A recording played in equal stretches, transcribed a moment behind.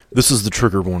This is the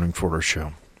trigger warning for our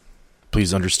show.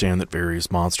 Please understand that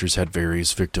various monsters had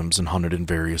various victims and hunted in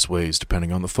various ways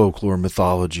depending on the folklore,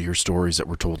 mythology, or stories that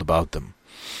were told about them.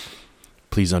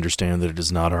 Please understand that it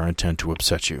is not our intent to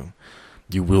upset you.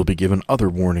 You will be given other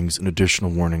warnings and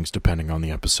additional warnings depending on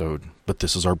the episode, but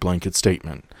this is our blanket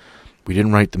statement. We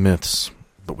didn't write the myths,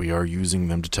 but we are using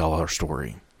them to tell our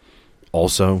story.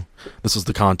 Also, this is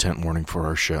the content warning for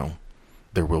our show.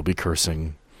 There will be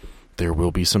cursing. There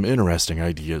will be some interesting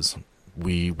ideas.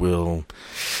 We will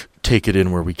take it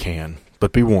in where we can,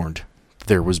 but be warned,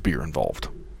 there was beer involved.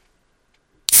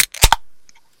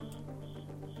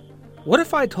 What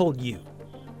if I told you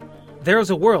there is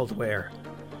a world where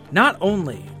not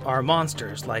only are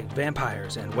monsters like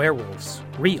vampires and werewolves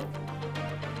real,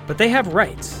 but they have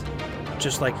rights,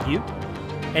 just like you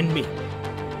and me.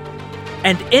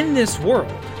 And in this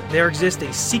world, there exists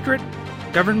a secret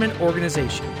government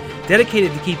organization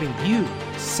dedicated to keeping you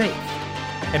safe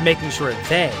and making sure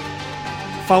they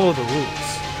follow the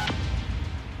rules.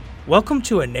 Welcome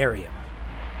to Anarium,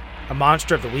 a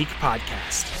Monster of the Week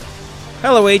podcast.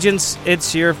 Hello, agents.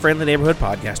 It's your friendly neighborhood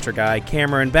podcaster guy,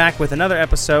 Cameron, back with another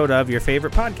episode of your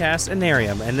favorite podcast,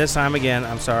 Anarium. And this time again,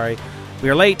 I'm sorry, we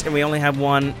are late and we only have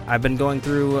one. I've been going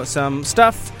through some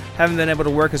stuff, haven't been able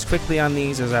to work as quickly on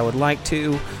these as I would like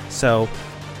to, so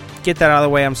get that out of the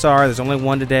way. I'm sorry, there's only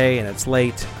one today and it's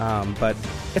late, but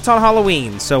it's on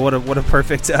Halloween, so what a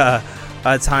perfect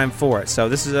time for it. So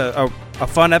this is a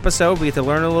fun episode. We get to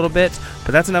learn a little bit,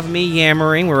 but that's enough of me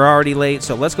yammering. We're already late,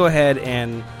 so let's go ahead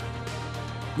and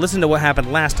listen to what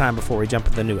happened last time before we jump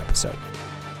into the new episode.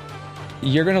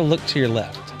 You're going to look to your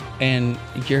left, and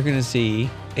you're going to see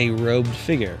a robed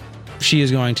figure. She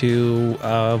is going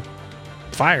to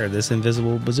fire this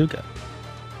invisible bazooka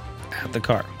at the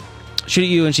car. Shoot at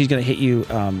you, and she's going to hit you.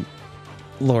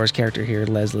 Laura's character here,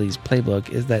 Leslie's playbook,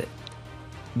 is that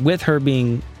with her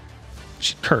being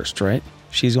cursed, right?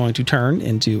 She's going to turn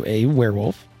into a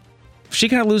werewolf. She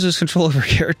kind of loses control of her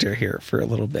character here for a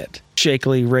little bit.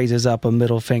 Shakily raises up a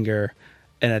middle finger,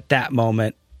 and at that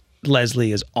moment,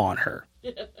 Leslie is on her.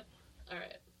 All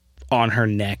right. On her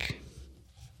neck,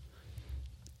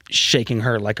 shaking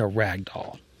her like a rag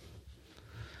doll.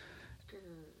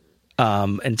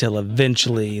 Until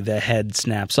eventually the head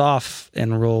snaps off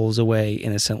and rolls away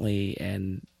innocently,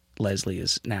 and Leslie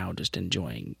is now just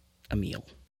enjoying a meal.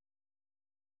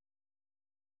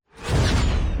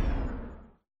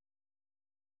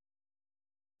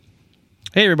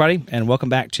 Hey everybody, and welcome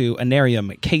back to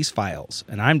Anarium Case Files,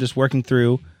 and I'm just working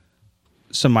through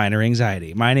some minor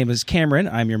anxiety. My name is Cameron.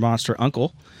 I'm your monster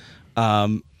uncle.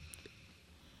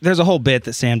 There's a whole bit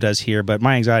that Sam does here, but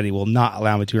my anxiety will not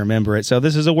allow me to remember it. So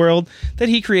this is a world that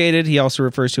he created. He also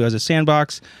refers to as a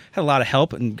sandbox. Had a lot of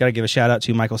help, and got to give a shout out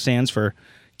to Michael Sands for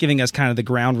giving us kind of the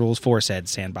ground rules for said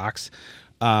sandbox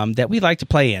that we like to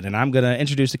play in. And I'm going to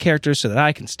introduce the characters so that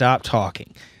I can stop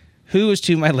talking. Who is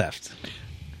to my left?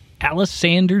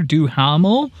 Alessander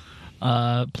Duhamel,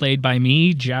 played by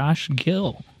me, Josh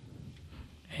Gill.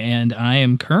 And I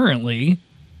am currently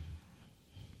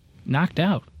knocked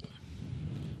out.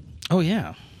 Oh,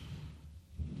 yeah.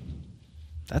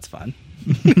 That's fun.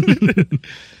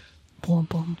 Boom,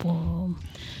 boom, boom.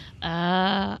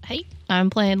 Hey, I'm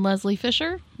playing Leslie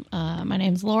Fisher. My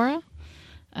name's Laura.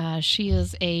 She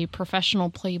is a professional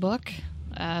playbook,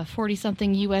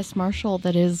 40-something U.S. Marshal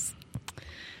that is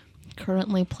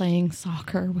currently playing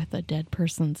soccer with a dead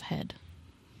person's head.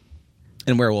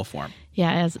 In werewolf form.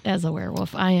 Yeah, as a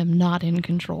werewolf. I am not in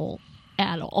control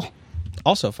at all.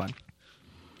 Also fun.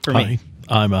 For me.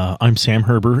 Hi, I'm Sam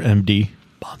Herber, MD,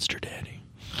 Monster Daddy.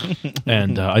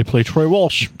 And I play Troy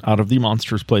Walsh out of the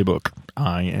Monsters Playbook.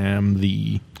 I am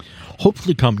the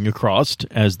hopefully coming across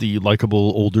as the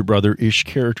likable older brother-ish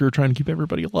character trying to keep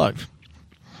everybody alive.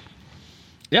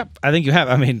 Yep, I think you have.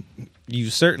 I mean, you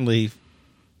certainly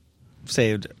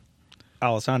saved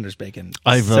Alessander's bacon.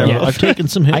 I've taken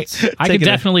some hits. I could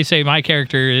definitely say my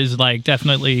character is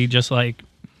definitely just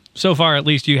so far at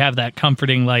least you have that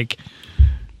comforting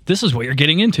this is what you're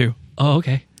getting into. Oh,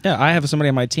 okay. Yeah, I have somebody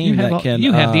on my team that can...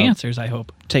 You have the answers, I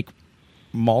hope. Take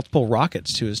multiple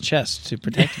rockets to his chest to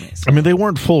protect me. So. I mean, they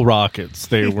weren't full rockets.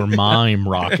 They were mime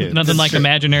rockets. Nothing like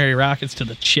imaginary rockets to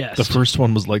the chest. The first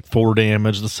one was 4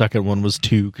 damage. The second one was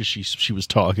 2 because she was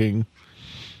talking.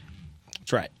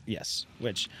 That's right, yes.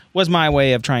 Which was my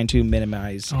way of trying to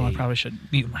minimize... I probably should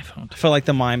mute my phone. I felt like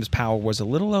the mime's power was a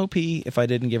little OP if I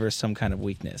didn't give her some kind of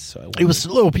weakness. So it was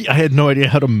still OP. I had no idea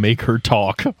how to make her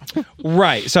talk.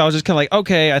 Right, so I was just kind of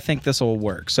okay, I think this will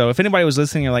work. So if anybody was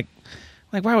listening, you're like,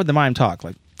 why would the mime talk?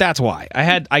 That's why.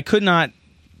 I could not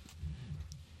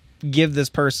give this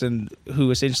person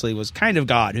who essentially was kind of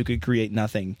God, who could create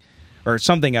nothing, or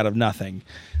something out of nothing.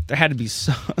 There had to be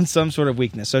some sort of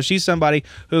weakness. So she's somebody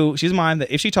who, she's a mime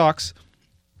that if she talks,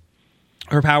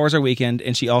 her powers are weakened,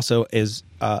 and she also is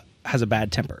has a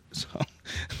bad temper.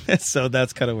 So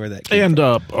that's kind of where that came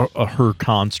from. And her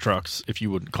constructs, if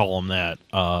you would call them that,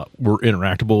 were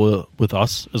interactable with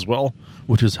us as well,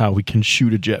 which is how we can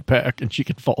shoot a jetpack and she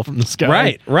can fall from the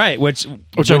sky. Right. Which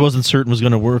I wasn't certain was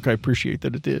going to work. I appreciate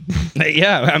that it did.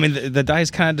 Yeah, I mean, the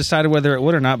dice kind of decided whether it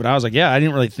would or not, but I was like, yeah, I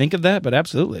didn't really think of that, but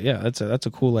absolutely, yeah, that's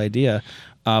a cool idea.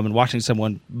 And watching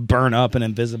someone burn up in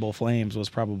invisible flames was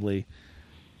probably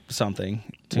something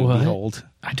to behold.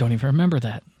 I don't even remember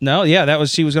that. No, yeah, that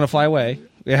was, she was going to fly away.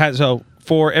 So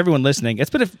for everyone listening, it's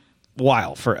been a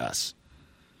while for us.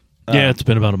 Yeah, it's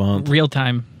been about a month. Real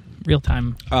time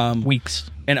weeks.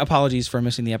 And apologies for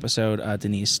missing the episode.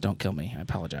 Denise, don't kill me. I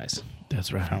apologize.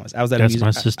 That's right. I was at That's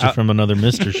my sister from another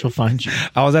mister. She'll find you.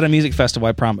 I was at a music festival,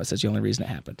 I promise. That's the only reason it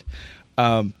happened.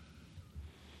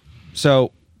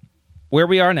 So where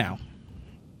we are now,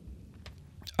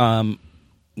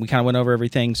 we kind of went over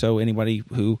everything. So anybody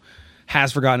who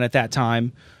has forgotten at that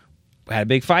time, we had a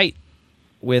big fight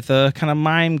with a kind of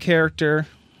mime character,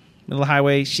 Middle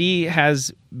Highway. She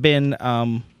has been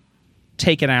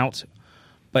taken out,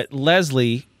 but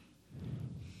Leslie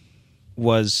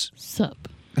was Sup.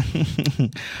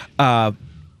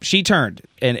 she turned,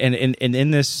 and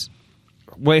in this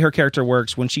way her character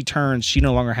works, when she turns, she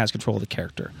no longer has control of the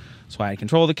character. So I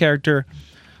control the character,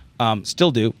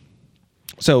 still do.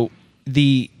 So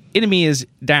the enemy is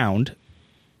downed,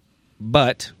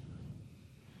 but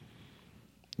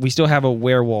we still have a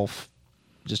werewolf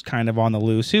just kind of on the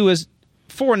loose, who is,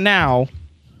 for now,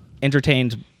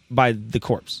 entertained by the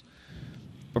corpse,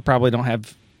 but probably don't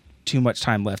have too much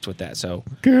time left with that. So,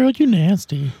 girl, you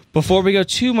nasty. Before we go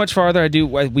too much farther,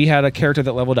 we had a character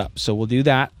that leveled up, so we'll do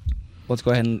that. Let's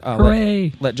go ahead and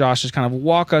let Josh just kind of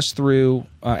walk us through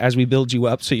as we build you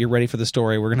up, so you're ready for the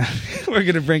story. We're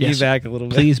gonna bring you back a little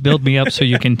bit. Please build me up so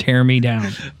you can tear me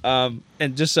down.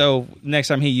 And just so next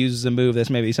time he uses a move, that's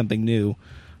maybe something new,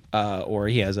 or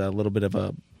he has a little bit of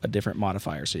a different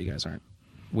modifier, so you guys aren't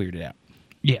weirded out.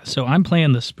 Yeah, so I'm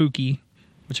playing the spooky,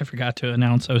 which I forgot to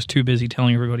announce. I was too busy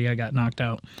telling everybody I got knocked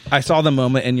out. I saw the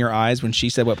moment in your eyes when she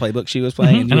said what playbook she was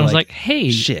playing, and I was like, hey,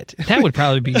 shit, that would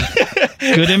probably be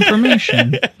good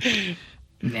information.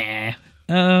 Nah.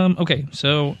 Okay,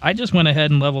 so I just went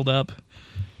ahead and leveled up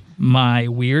my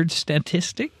weird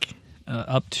statistic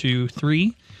up to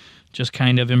 3, just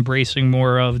kind of embracing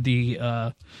more of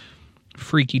the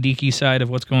freaky deaky side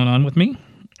of what's going on with me.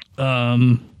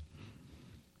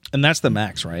 And that's the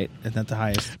max, right? Isn't that the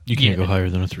highest? You can't go higher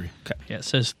than a 3. Okay. Yeah,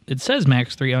 it says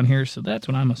max 3 on here, so that's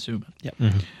what I'm assuming. Yep.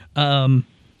 Mm-hmm.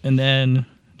 And then,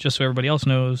 just so everybody else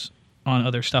knows, on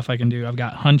other stuff I can do, I've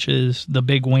got hunches, the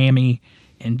big whammy,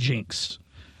 and jinx.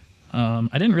 I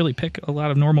didn't really pick a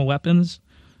lot of normal weapons.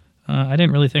 I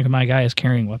didn't really think of my guy as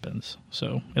carrying weapons,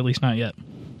 so at least not yet.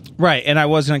 Right, and I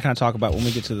was going to kind of talk about when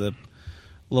we get to the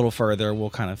a little further, we'll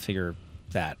kind of figure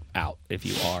that out, if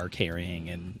you are carrying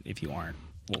and if you aren't.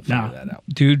 We'll figure that out.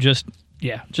 Dude just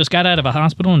got out of a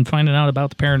hospital and finding out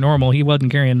about the paranormal. He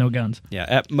wasn't carrying no guns. Yeah,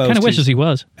 at most. Kind of wishes he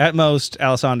was. At most,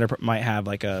 Alessandra might have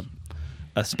like a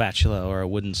spatula or a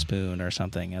wooden spoon or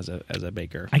something as a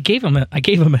baker. I gave him a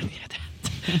I'm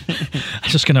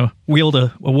just gonna wield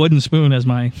a wooden spoon as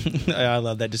my. I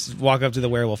love that. Just walk up to the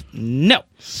werewolf. No,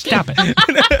 stop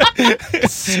it!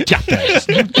 Stop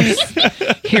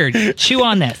it! Here, chew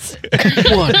on this.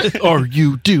 What are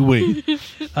you doing?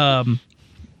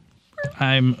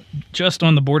 I'm just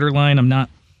on the borderline. I'm not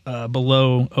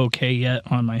below okay yet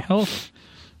on my health,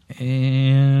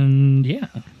 and yeah,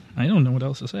 I don't know what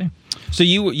else to say. So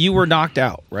you were knocked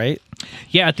out, right?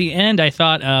 Yeah, at the end, I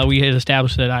thought we had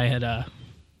established that I had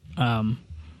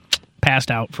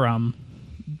passed out from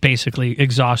basically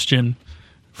exhaustion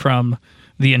from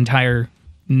the entire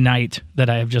night that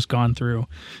I have just gone through.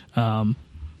 Okay.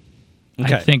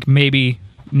 I think maybe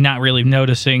not really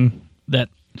noticing that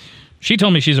she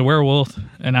told me she's a werewolf,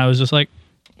 and I was just like,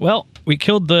 well, we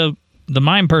killed the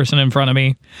mime person in front of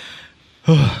me.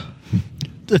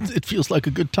 It feels like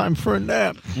a good time for a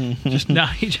nap.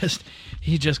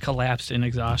 He just collapsed in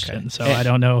exhaustion. Okay. So I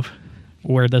don't know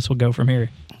where this will go from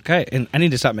here. Okay, and I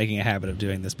need to stop making a habit of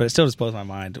doing this, but it still just blows my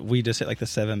mind. We just hit like the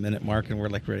 7-minute mark, and we're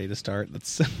like ready to start.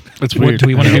 That's weird. Do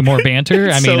we want to do more banter?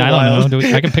 I mean, so I don't know.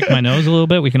 I can pick my nose a little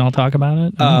bit. We can all talk about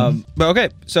it. But okay,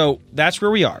 so that's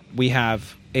where we are. We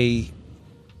have a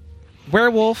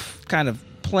werewolf kind of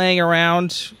playing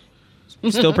around,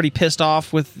 still pretty pissed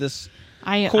off with this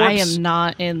corpse. I am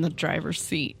not in the driver's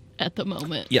seat at the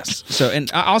moment. Yes. So,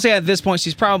 and I'll say at this point,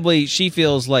 she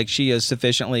feels like she is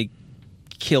sufficiently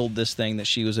killed this thing that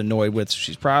she was annoyed with. So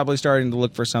she's probably starting to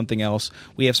look for something else.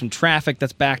 We have some traffic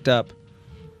that's backed up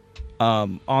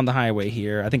on the highway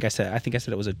here. I think I said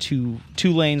it was a two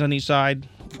lanes on each side.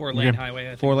 4-lane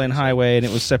highway. I think. 4-lane highway, and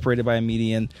it was separated by a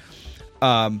median.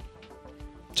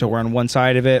 So we're on one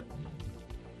side of it,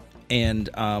 and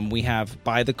we have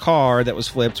by the car that was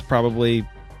flipped. Probably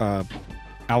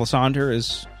Alessander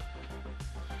is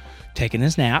taking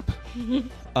his nap.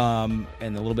 And a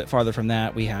little bit farther from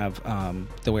that, we have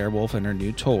the werewolf and her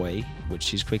new toy, which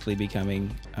she's quickly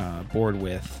becoming bored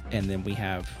with. And then we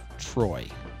have Troy.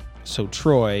 So,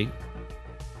 Troy,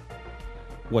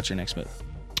 what's your next move?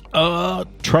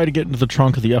 Try to get into the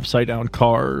trunk of the upside-down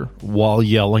car while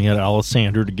yelling at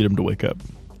Alessander to get him to wake up.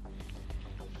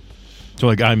 So,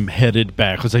 like, I'm headed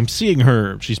back, because I'm seeing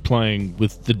her. She's playing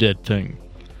with the dead thing.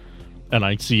 And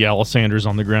I see Alessander's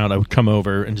on the ground. I would come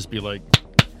over and just be like,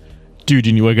 dude,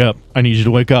 can you wake up? I need you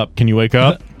to wake up. Can you wake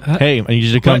up? Hey, I need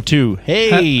you to come what? Too.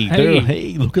 Hey,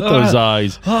 hey, look at those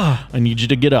eyes. I need you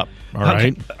to get up. All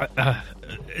right.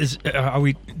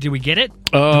 Did we get it?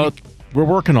 We're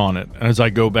working on it. As I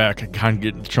go back, I kind of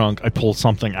get in the trunk. I pull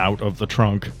something out of the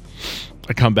trunk.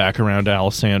 I come back around to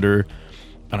Alessander,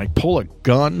 and I pull a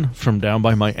gun from down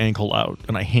by my ankle out,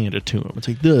 and I hand it to him. It's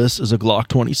like, this is a Glock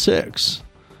 26.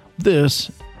 This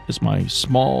is my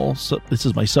this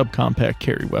is my subcompact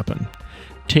carry weapon.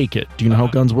 Take it. Do you know how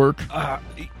guns work?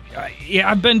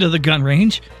 Yeah, I've been to the gun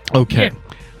range. Okay. Yeah.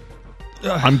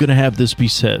 I'm going to have this be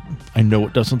said. I know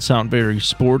it doesn't sound very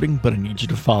sporting, but I need you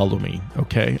to follow me,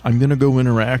 okay? I'm going to go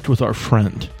interact with our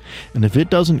friend. And if it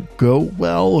doesn't go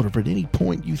well, or if at any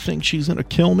point you think she's going to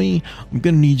kill me, I'm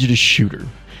going to need you to shoot her.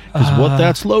 Because what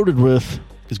that's loaded with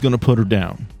is going to put her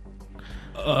down.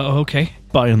 Okay.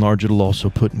 By and large, it'll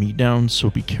also put me down, so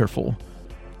be careful.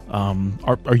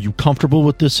 Are you comfortable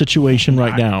with this situation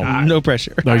right now? No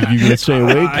pressure. Are you going to stay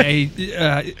awake?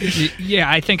 Yeah,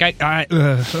 I think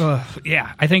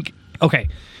yeah, I think, okay.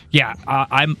 Yeah,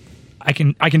 I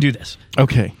can do this.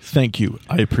 Okay, thank you.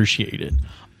 I appreciate it.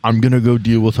 I'm going to go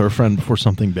deal with our friend before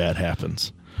something bad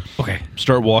happens. Okay.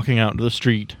 Start walking out into the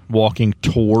street, walking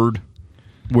toward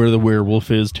where the werewolf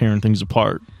is, tearing things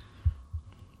apart.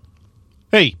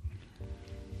 Hey.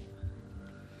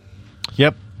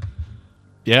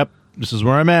 Yep, this is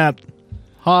where I'm at.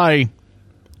 Hi.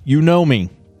 You know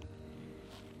me.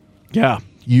 Yeah,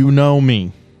 you know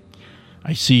me.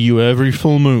 I see you every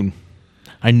full moon.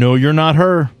 I know you're not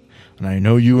her, and I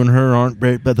know you and her aren't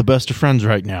the best of friends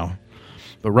right now.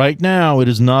 But right now, it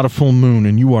is not a full moon,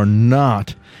 and you are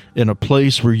not in a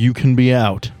place where you can be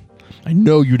out. I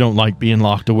know you don't like being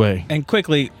locked away. And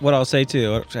quickly, what I'll say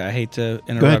too, I hate to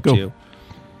interrupt you,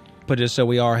 but just so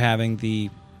we are having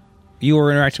you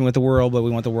are interacting with the world, but we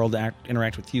want the world to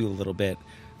interact with you a little bit.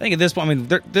 I think at this point, I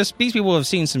mean, these people have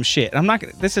seen some shit. I'm not.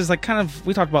 This is like kind of,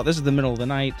 we talked about this is the middle of the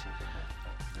night.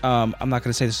 I'm not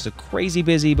going to say this is a crazy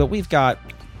busy, but we've got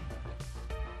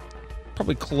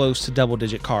probably close to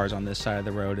double-digit cars on this side of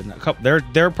the road, and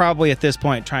they're probably at this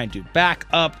point trying to back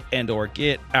up and or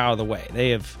get out of the way. They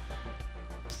have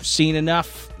seen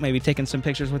enough, maybe taken some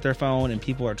pictures with their phone, and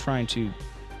people are trying to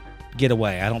get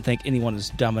away. I don't think anyone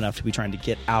is dumb enough to be trying to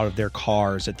get out of their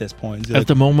cars at this point. At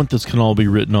the moment, this can all be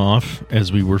written off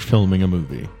as we were filming a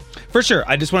movie. For sure.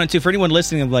 I just wanted to, for anyone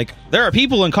listening, I'm like, there are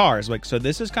people in cars. Like, so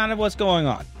this is kind of what's going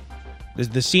on.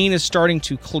 The scene is starting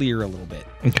to clear a little bit.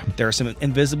 Okay. There are some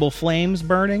invisible flames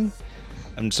burning,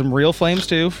 and some real flames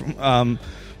too. Can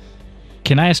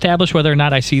I establish whether or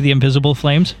not I see the invisible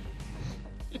flames?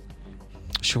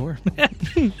 Sure.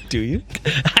 Do you?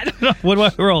 I don't know. What do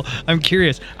I roll? I'm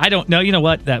curious. I don't know. You know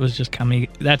what? That was just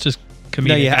comedic. That's just comedic.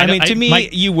 No, yeah. I mean, to me,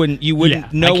 you wouldn't. Yeah,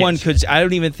 no one could. I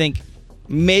don't even think.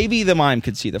 Maybe the mime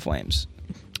could see the flames.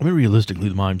 I mean, realistically,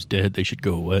 the mime's dead. They should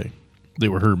go away. They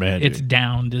were her magic. It's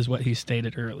downed, is what he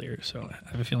stated earlier. So I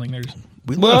have a feeling there's.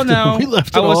 We left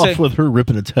it off with her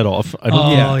ripping its head off. I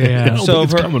don't, yeah. I don't So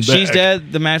think it's coming she's back.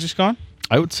 dead. The magic's gone.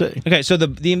 I would say. Okay, so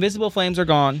the invisible flames are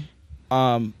gone,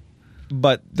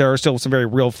 but there are still some very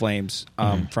real flames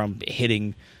from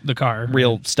hitting the car.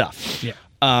 real stuff. Yeah.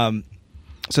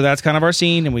 So that's kind of our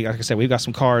scene, and like I said, we've got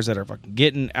some cars that are fucking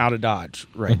getting out of Dodge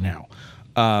right now.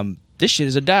 This shit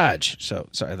is a Dodge. So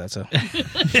sorry, that's a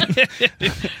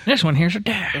This one here's a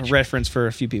Dodge. reference for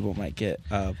a few people might get.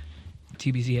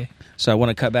 TBZA. So I want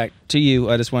to cut back to you.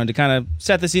 I just wanted to kind of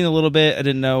set the scene a little bit. I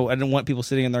didn't want people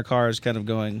sitting in their cars kind of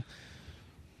going,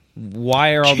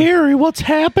 why are all Cherry, what's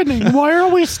happening? Why are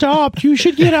we stopped? You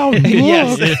should get out and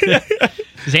look. Yes.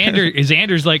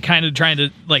 Xander's like kind of trying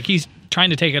to, like, he's trying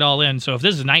to take it all in. So if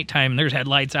this is nighttime and there's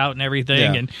headlights out and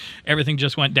everything, and everything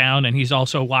just went down, and he's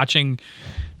also watching.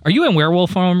 Are you in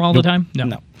werewolf form all the time?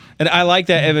 No. And I like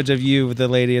that image of you with the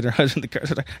lady and her husband in the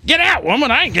car. Like, get out,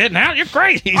 woman! I ain't getting out. You're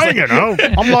crazy. I ain't getting out.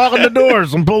 I'm locking the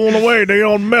doors. I'm pulling away. They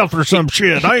on meth or some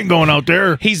shit. I ain't going out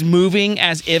there. He's moving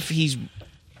as if he's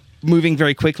moving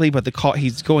very quickly, but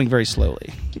he's going very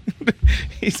slowly.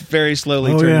 He's very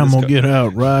slowly. Oh yeah, I'm gonna get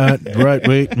out. Right.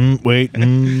 Wait.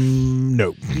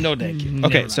 No. No, thank you.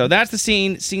 Okay, so that's the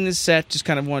scene. Scene is set. Just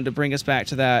kind of wanted to bring us back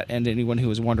to that, and anyone who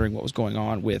was wondering what was going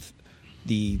on with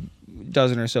the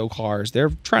dozen or so cars, they're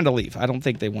trying to leave. I don't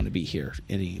think they want to be here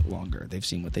any longer. They've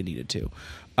seen what they needed to.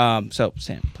 So,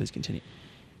 Sam, please continue.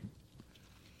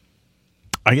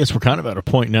 I guess we're kind of at a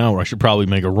point now where I should probably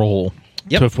make a roll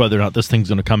to whether or not this thing's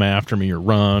going to come after me or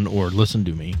run or listen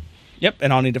to me. Yep,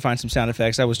 and I'll need to find some sound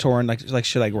effects. I was torn, like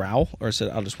should I growl or should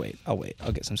I'll just wait? I'll wait.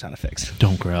 I'll get some sound effects.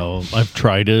 Don't growl. I've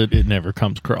tried it. It never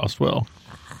comes across well.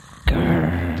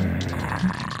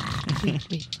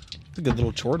 It's a good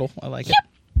little chortle. I like it.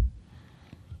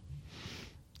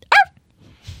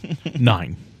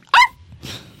 9.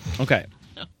 Okay.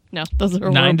 No, those are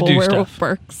 9 to horrible do werewolf stuff.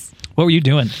 perks. What were you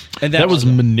doing? And That was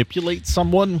manipulate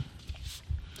someone.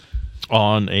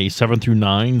 On a 7 through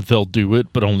 9, they'll do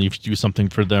it, but only if you do something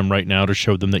for them right now to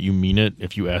show them that you mean it.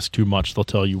 If you ask too much, they'll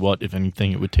tell you what, if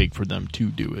anything, it would take for them to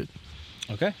do it.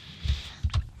 Okay.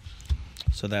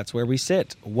 So that's where we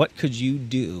sit. What could you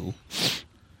do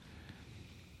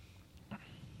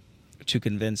to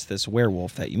convince this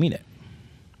werewolf that you mean it?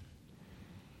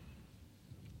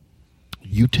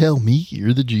 You tell me.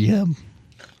 You're the GM.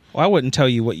 Well, I wouldn't tell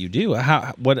you what you do.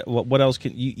 What else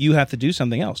can you have to do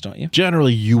something else, don't you?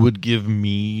 Generally, you would give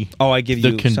me I give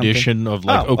the you condition something. of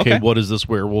like, Oh, okay, okay. what does this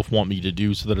werewolf want me to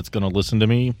do so that it's going to listen to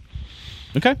me?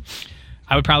 Okay.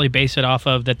 I would probably base it off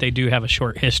of that they do have a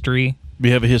short history. We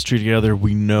have a history together.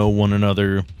 We know one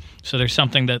another. So there's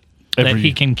something that Every-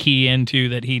 he can key into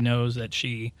that he knows that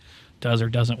she does or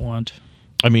doesn't want.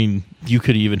 I mean, you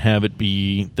could even have it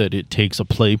be that it takes a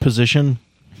play position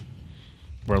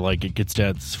where, like, it gets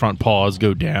its front paws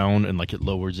go down and, like, it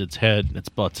lowers its head and its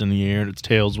butt's in the air and its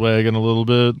tail's wagging a little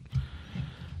bit.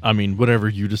 I mean, whatever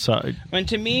you decide. I mean,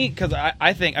 to me, because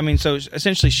I think, so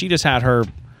essentially she just had her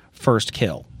first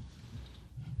kill.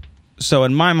 So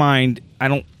in my mind, I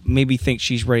don't maybe think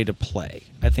she's ready to play.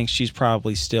 I think she's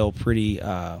probably still pretty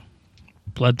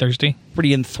Bloodthirsty?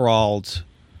 pretty enthralled.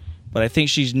 But I think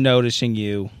she's noticing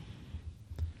you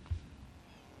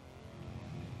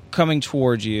coming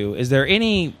towards you. Is there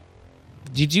any?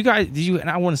 Did you? And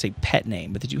I want to say pet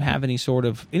name, but did you have any sort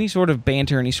of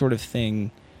banter, any sort of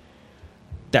thing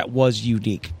that was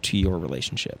unique to your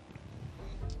relationship?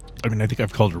 I mean, I think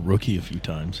I've called her rookie a few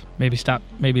times. Maybe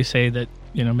say that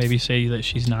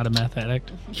she's not a meth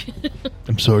addict.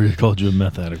 I'm sorry I called you a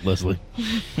meth addict, Leslie.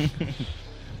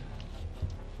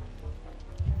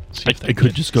 I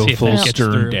could just go see if full that gets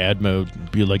stern through. dad mode and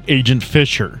be like, Agent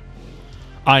Fisher,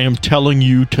 I am telling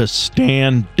you to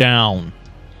stand down.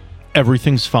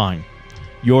 Everything's fine.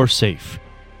 You're safe.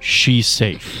 She's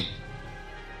safe.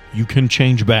 You can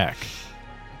change back.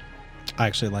 I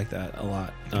actually like that a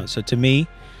lot. So to me,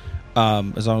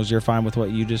 as long as you're fine with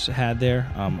what you just had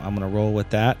there, I'm going to roll with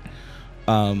that.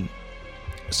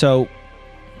 So,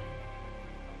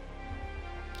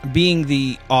 being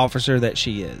the officer that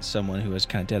she is, someone who has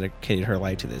kind of dedicated her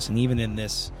life to this, and even in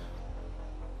this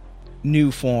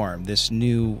new form, this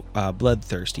new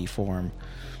bloodthirsty form,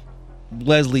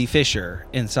 Leslie Fisher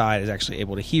inside is actually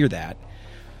able to hear that.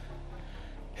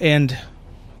 And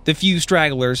the few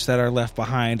stragglers that are left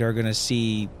behind are going to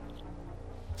see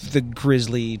the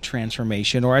grisly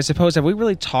transformation. Or I suppose, have we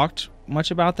really talked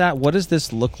much about that? What does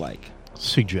this look like?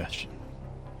 Suggestion.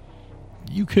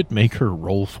 You could make her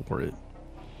roll for it.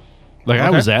 Like, I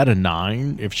Okay. was at a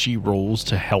 9. If she rolls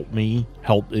to help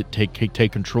it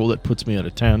take control, that puts me at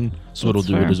a 10. So it'll That's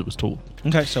do fair. it as it was told.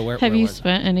 Okay, so where Have you was it?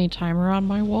 spent any time around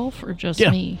my wolf or just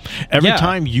Yeah. me? Every Yeah.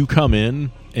 time you come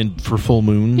in and for full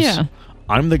moons, Yeah.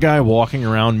 I'm the guy walking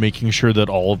around making sure that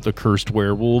all of the cursed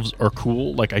werewolves are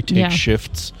cool. Like, I take Yeah.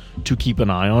 shifts to keep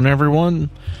an eye on everyone.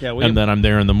 Yeah, And then I'm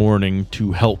there in the morning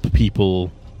to help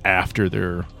people after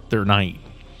their night.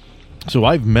 So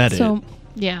I've met it. So,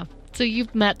 yeah. So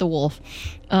you've met the wolf.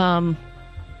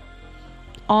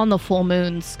 On the full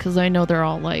moons, because I know they're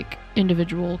all like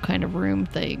individual kind of room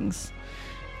things.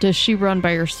 Does she run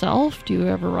by herself? Do you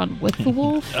ever run with the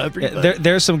wolf?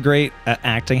 There's some great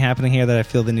acting happening here that I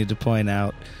feel the need to point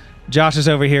out. Josh is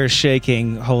over here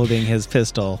shaking, holding his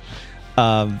pistol.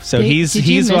 So Did you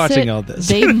he's miss watching it? all this.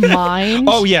 They mimed.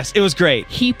 Oh yes, it was great.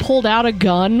 He pulled out a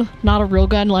gun, not a real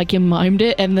gun, like you mimed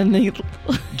it, and then they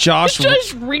Josh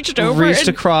just reached over, reached and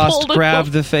across, pulled it grabbed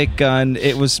off. the fake gun.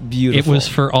 It was beautiful. It was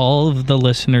for all of the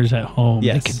listeners at home.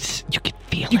 Yes. You could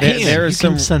feel You it. can, There is you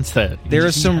can some- sense that. There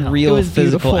is some It real was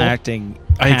physical beautiful. acting.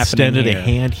 I extended happening a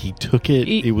here. hand. He took it.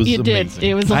 It was you amazing. did.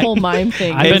 It was a whole mime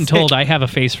thing. I've been told I have a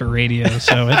face for radio,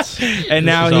 so it's. And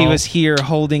now this is he all- was here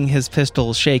holding his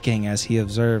pistol, shaking as he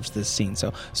observes this scene.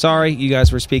 So sorry, you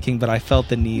guys were speaking, but I felt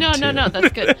the need. No, to. no,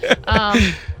 that's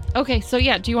good. Okay, so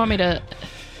yeah, do you want me to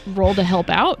roll to help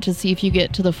out to see if you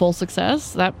get to the full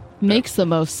success? That makes the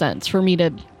most sense for me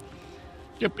to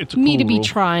Yep, it's a me cool to be rule.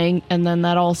 trying, and then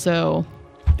that also,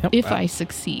 Yep. if I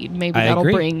succeed, maybe I that'll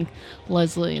agree. bring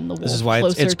Leslie and the wolf This is why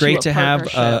closer it's great to a have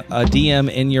a partnership. DM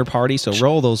in your party. So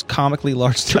roll those comically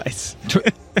large dice.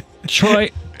 Troy,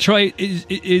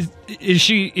 is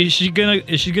she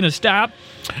gonna stop?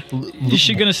 Is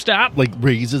she gonna stop? Like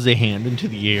raises a hand into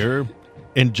the air,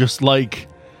 and just like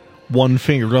one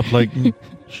finger up, like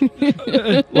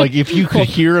like if you could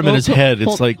hear him in his head,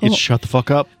 it's like it's shut the fuck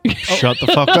up, shut the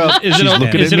fuck up. Is it, She's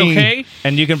looking is at it me. okay?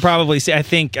 And you can probably see. I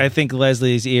think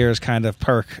Leslie's ears kind of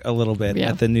perk a little bit Yeah.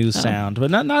 at the new sound, but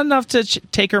not enough to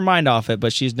take her mind off it.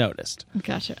 But she's noticed.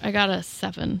 Gotcha. I got a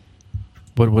 7.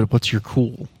 What's your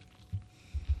cool?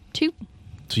 2.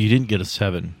 So you didn't get a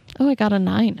 7. Oh, I got a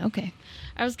 9. Okay.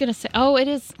 I was gonna say. Oh, it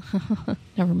is.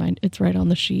 Never mind. It's right on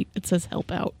the sheet. It says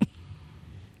help out.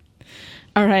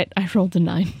 All right. I rolled a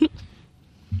 9.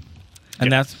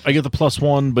 And that's I get the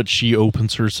 +1, but she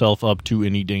opens herself up to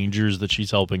any dangers that she's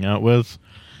helping out with.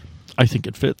 I think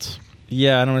it fits.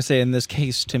 yeah. I don't want to say in this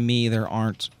case to me there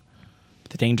aren't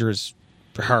the dangers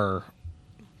for her.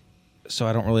 So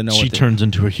I don't really know. She what the- turns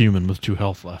into a human with 2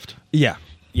 health left. Yeah.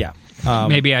 Yeah.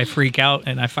 Maybe I freak out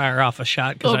and I fire off a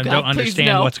shot because Oh, I God, don't please understand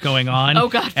no. what's going on. Oh,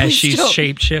 God, as please she's don't.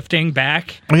 shape shifting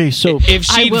back. Okay, so If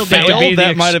I she will be failed, dead.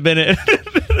 that might have been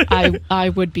it. I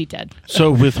would be dead.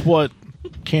 so with what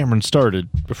Cameron started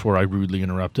before I rudely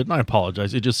interrupted, and I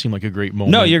apologize. It just seemed like a great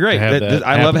moment. No, you're great. to have that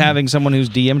I love happen. having someone who's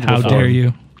DM'd How before. dare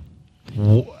you?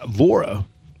 Laura,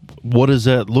 what does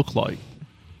that look like?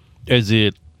 Is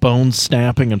it bones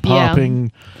snapping and Yeah.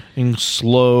 popping and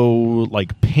slow,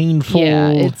 like painful? Yeah,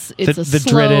 it's The, a the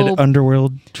slow, dreaded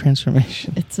underworld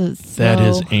transformation. It's a That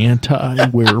is slow-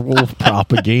 anti-werewolf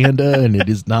propaganda, and it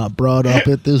is not brought up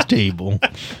at this table.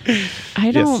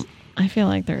 I don't. I feel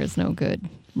like there is no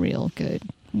real good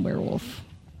werewolf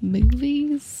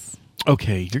movies.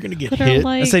 Okay, you're gonna get That are hit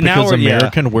like- I say now because we're- yeah.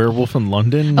 American Werewolf in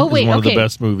London Oh, wait, is one of the okay.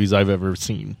 best movies I've ever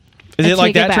seen. Is I it like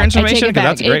take that back. I transformation? take it Because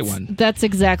that's a back. great It's- one. That's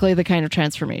exactly the kind of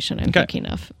transformation I'm Okay. thinking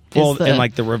of. is Well, the- and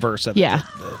like the reverse of yeah,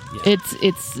 it.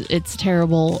 it's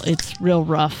terrible. It's real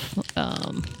rough.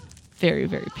 Very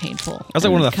very painful. That was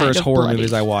like one of the and kind first horror bloody.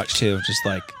 movies I watched too. Just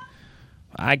like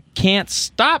I can't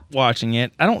stop watching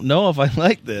it. I don't know if I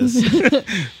like this,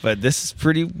 but this is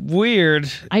pretty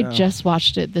weird. I just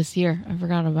watched it this year. I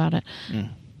forgot about it.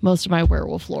 Most of my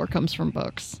werewolf lore comes from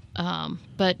books.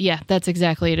 But yeah, that's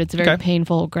exactly it. It's very Okay.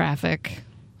 painful, graphic.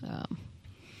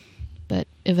 But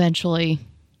eventually,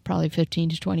 probably 15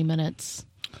 to 20 minutes.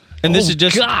 And this Oh, is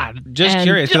just God. just And-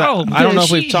 curious. 'cause Oh, I don't know if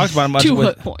jeez. we've talked about it much 2 with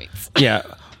hit points. yeah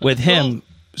with him.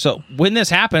 So when this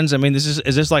happens, I mean, is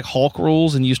this like Hulk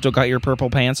rules, and you still got your purple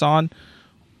pants on,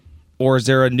 or is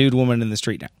there a nude woman in the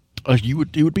street now?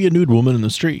 It would be a nude woman in the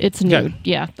street. It's Okay. nude.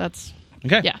 Yeah, that's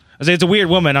Okay. Yeah. I say it's a weird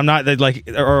woman. I'm not like,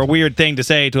 or a weird thing to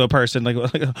say to a person. Like,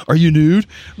 are you nude?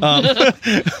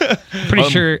 Pretty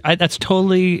sure that's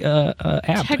totally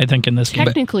apt. I think in this game.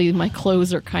 technically my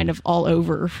clothes are kind of all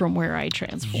over from where I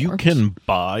transformed. You can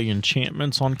buy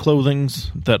enchantments on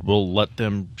clothings that will let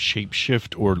them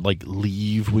shapeshift or like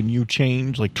leave when you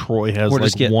change. Like Troy has Or like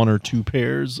just get- 1 or 2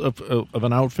 pairs of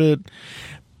an outfit.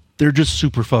 They're just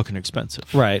super fucking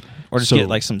expensive. Right. Or just So- get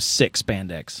like some sick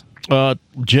spandex.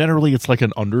 Generally, it's like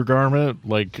an undergarment,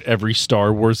 like every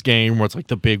Star Wars game where it's like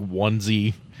the big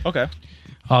onesie. Okay.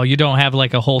 Oh, you don't have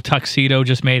like a whole tuxedo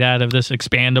just made out of this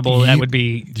expandable? That would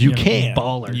be You know, can,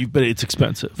 baller. but it's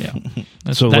expensive. Yeah.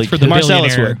 That's, So, that's like, for the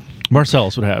Marcellus billionaire. would.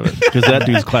 Marcellus would have it because that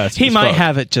dude's classy. He as might fuck.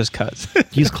 have it just cuz.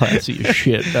 He's classy as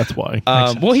shit. That's why.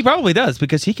 Well, he probably does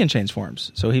because he can change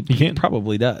forms. So he can.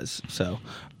 probably does. So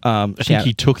I think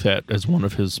he took that as one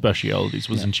of his specialities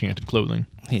was enchanted clothing.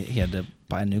 he had to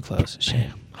buy new clothes. Shit.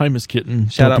 Hi, Miss Kitten.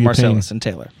 Shout Don't out be a Marcellus and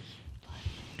Taylor.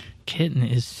 Kitten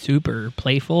is super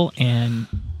playful and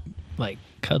like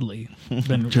cuddly.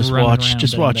 Been Just running watch around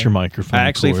just in watch there. your microphone. I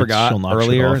actually cords. forgot She'll knock shit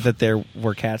earlier off. that there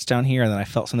were cats down here, and then I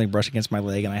felt something brush against my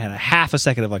leg, and I had a half a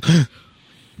second of like,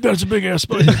 That's a big ass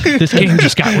spider. This game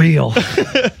just got real.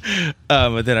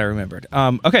 but then I remembered.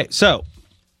 Okay, so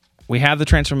we have the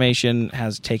transformation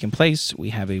has taken place. We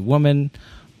have a woman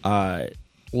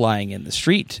lying in the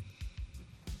street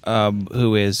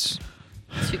who is,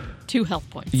 2 health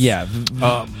points. yeah,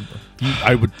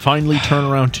 I would finally turn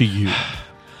around to you.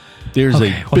 There's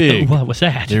Okay, a big. What was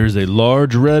that? There's a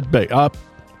large red bag.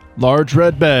 Large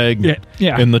red bag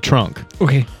Yeah. in the trunk.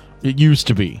 Okay. It used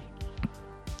to be.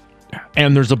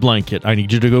 And there's a blanket. I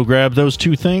need you to go grab those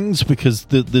two things because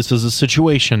this is a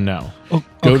situation now. Oh,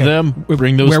 Go to okay. them.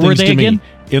 Bring those Where things were they to again?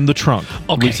 me in the trunk. At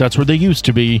Okay. least that's where they used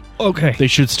to be. Okay. They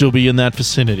should still be in that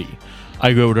vicinity.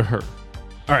 I go to her.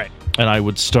 All right. And I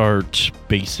would start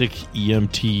basic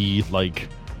EMT, like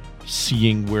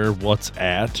seeing where what's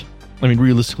at. I mean,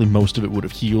 realistically, most of it would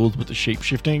have healed with the shape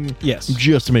shifting. Yes.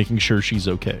 Just making sure she's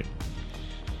okay.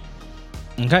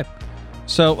 Okay.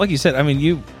 So, like you said, I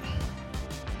mean,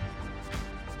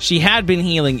 she had been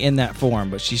healing in that form,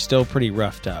 but she's still pretty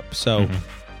roughed up. So,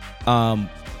 I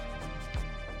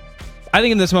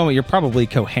think in this moment you're probably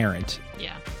coherent.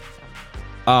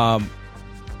 Yeah.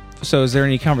 So, is there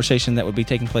any conversation that would be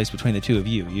taking place between the two of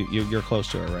you? You're close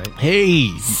to her, right? Hey,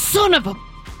 Son of a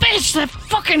bitch, that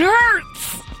fucking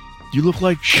hurts! you look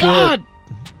like shit, God!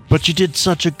 but you did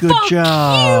such a good Fuck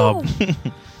job.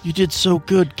 You did so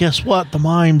good. Guess what? The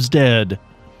mime's dead.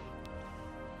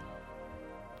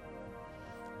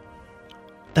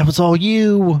 That was all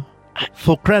you.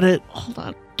 Full credit. Hold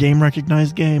on. Game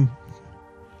recognized game.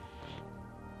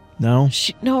 No?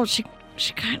 She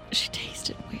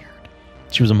tasted weird.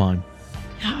 She was a mime.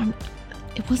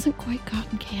 It wasn't quite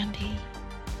cotton candy.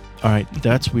 Alright,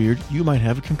 that's weird. You might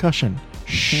have a concussion.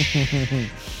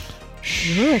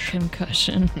 You're a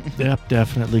concussion. Yep,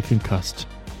 definitely concussed.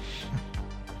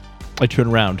 I turn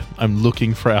around. I'm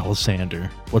looking for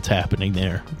Alisander. What's happening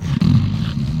there?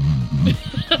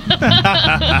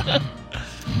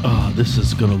 Oh, this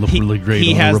is going to look really great.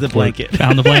 He on a has the report. blanket.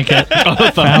 Found the blanket.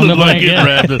 Found the blanket.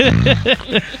 grabbed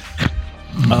it.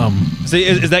 So,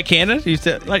 is that canon? You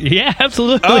said, Yeah,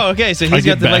 absolutely. oh, okay. So I he's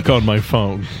get got the back blanket. on my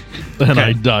phone, and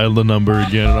I dial the number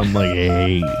again, and I'm like,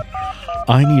 hey,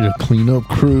 I need a cleanup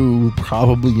crew,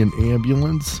 probably an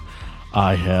ambulance.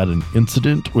 I had an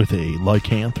incident with a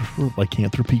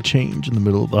lycanthropy change in the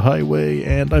middle of the highway,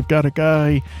 and I've got a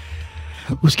guy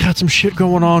who's got some shit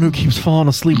going on who keeps falling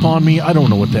asleep on me. I don't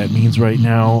know what that means right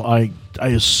now. I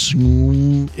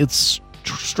assume it's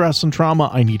stress and trauma.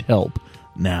 I need help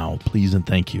now, please and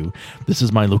thank you. This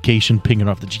is my location, pinging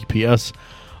off the GPS.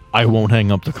 I won't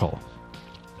hang up the call.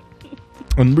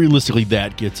 And realistically,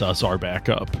 that gets us our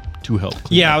backup to help.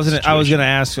 Clean Yeah, up I was the gonna situation.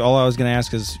 ask. All I was gonna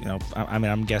ask is, I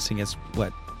mean, I'm guessing it's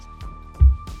what.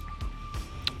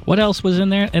 What else was in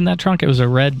there in that trunk? It was a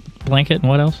red blanket and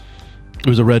what else? It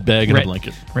was a red bag and Red. a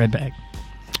blanket. Red bag.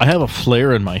 I have a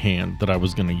flare in my hand that I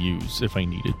was going to use if I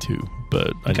needed to,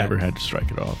 but I Okay. never had to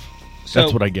strike it off. So-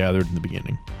 That's what I gathered in the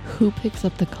beginning. Who picks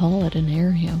up the call at an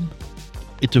Arium?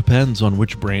 It depends on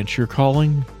which branch you're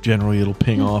calling. Generally, it'll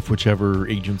ping off whichever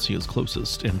agency is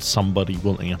closest, and somebody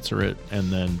will answer it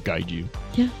and then guide you.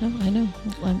 Yeah, no, I know.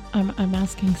 I'm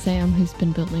asking Sam, who's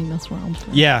been building this realm for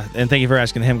Yeah, and thank you for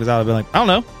asking him because I would have been like, I don't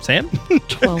know, Sam.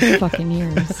 12 fucking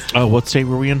years. Oh, what state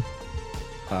were we in?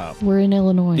 We're in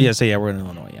Illinois. Yeah, so yeah, we're in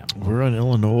Illinois. Yeah. We're in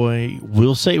Illinois.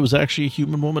 We'll say it was actually a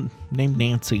human woman named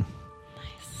Nancy.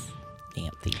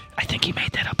 Anthe. I think he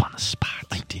made that up on the spot.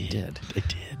 I did.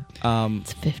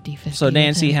 It's 50-50. So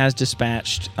Nancy I think. has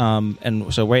dispatched,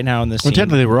 and so right now in this Well, scene,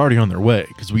 technically, they were already on their way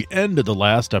because we ended the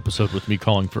last episode with me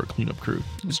calling for a cleanup crew.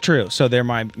 it's true. So there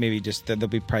might maybe just they'll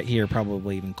be here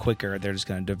probably even quicker. They're just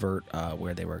going to divert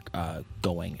where they were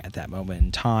going at that moment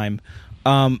in time.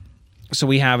 So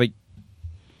we have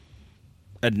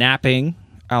a napping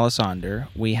Alisander.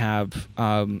 We have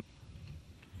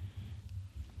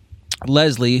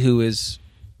Leslie, who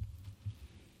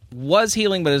was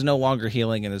healing but is no longer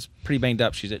healing and is pretty banged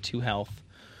up. She's at 2 health.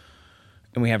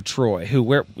 And we have Troy,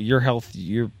 who your health,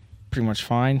 you're pretty much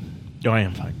fine. Oh, I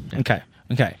am fine. Okay.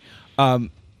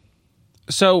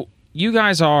 So you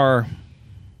guys are.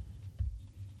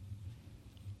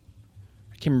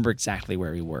 I can't remember exactly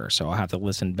where we were, so I'll have to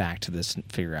listen back to this and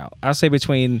figure out. I'll say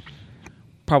between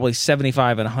probably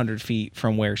 75 and 100 feet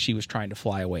from where she was trying to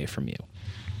fly away from you.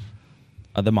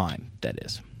 The mime, that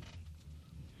is.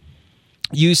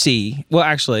 You see. Well,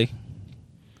 actually,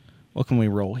 what can we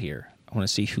roll here? I want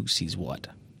to see who sees what.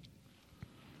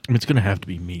 I mean, it's going to have to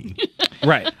be me.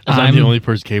 Right. 'Cause I'm the only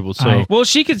person capable. So Well,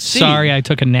 she could see. Sorry, I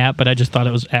took a nap, but I just thought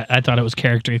it was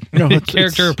character No, it's-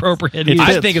 character it's- appropriate. it I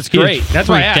fits. think it's He was great. That's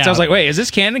why I freaked asked. I was out. like, wait, is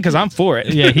this canon? Because I'm for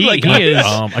it. Yeah, he is.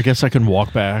 I guess I can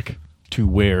walk back to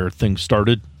where things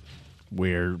started,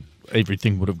 where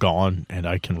everything would have gone, and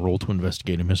I can roll to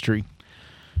investigate a mystery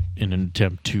in an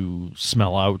attempt to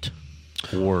smell out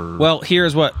or... Well,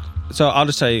 here's what. So I'll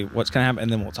just tell you what's going to happen,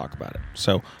 and then we'll talk about it.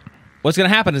 So what's going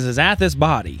to happen is at this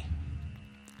body,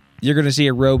 you're going to see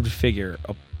a robed figure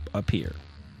appear.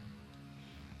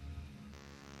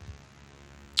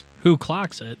 who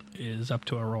clocks it is up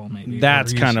to a roll, maybe.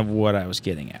 That's Or kind of what I was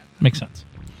getting at. makes sense.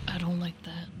 I don't like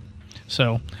that.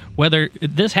 So whether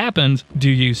this happens, do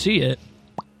you see it?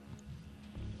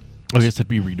 I guess that'd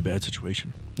be read a bad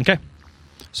situation. Okay.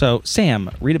 So, Sam,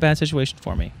 read a bad situation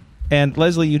for me. And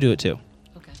Leslie, you do it too.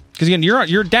 Okay. Because again,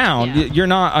 you're down. Yeah. You're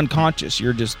not unconscious.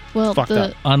 You're just fucked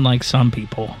up. Unlike some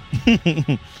people.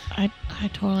 I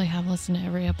totally have listened to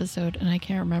every episode, and I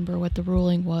can't remember what the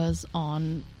ruling was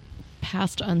on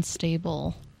past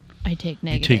unstable. I take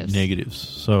negatives. You take negatives.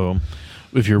 So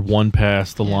if you're 1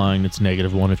 past the line, it's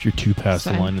 -1. If you're 2 past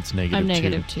So the line, it's -2. I'm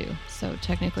 -2. So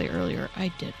technically earlier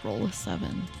I did roll a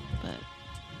 7, but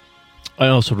I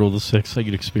also rolled a 6. I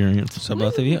get experience. So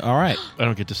both of you? All right. I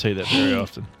don't get to say that very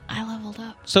often. I leveled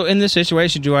up. So in this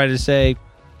situation, do I just say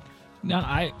No,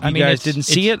 I you mean, guys it's- didn't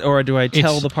see it, or do I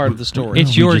tell it's- the part of the story?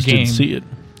 It's We your just didn't game. see it.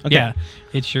 Okay. Yeah,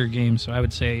 it's your game, so I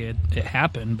would say it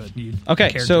happened, but you. the Okay,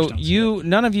 characters so don't see it.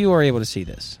 none of you are able to see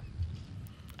this.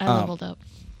 I Um, leveled up.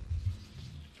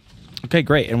 Okay,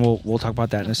 great, and we'll talk about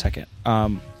that in a second.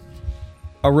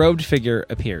 A robed figure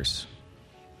appears.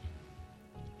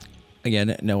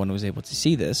 Again, no one was able to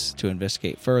see this to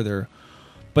investigate further,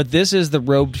 but this is the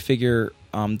robed figure,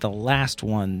 the last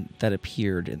one that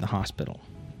appeared in the hospital,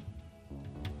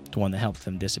 the one that helped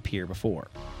them disappear before.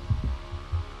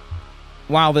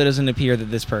 While it doesn't appear that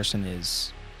this person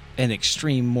is in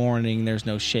extreme mourning, there's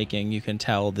no shaking. You can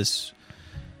tell this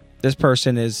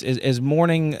person is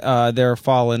mourning their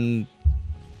fallen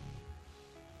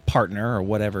partner or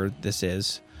whatever this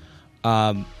is.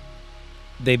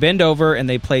 They bend over and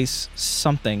they place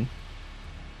something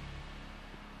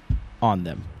on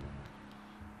them.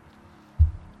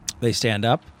 They stand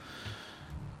up,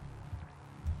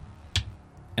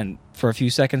 and for a few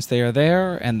seconds they are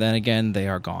there, and then again they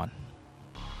are gone.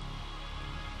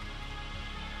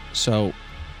 So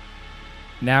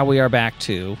now we are back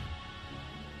to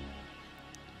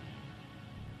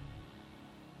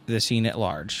the scene at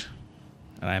large.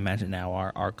 And I imagine now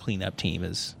our cleanup team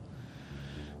is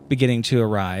beginning to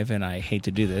arrive, and I hate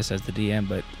to do this as the DM,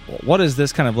 but what does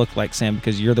this kind of look like, Sam?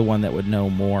 Because you're the one that would know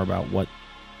more about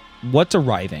what's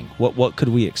arriving. What could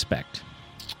we expect?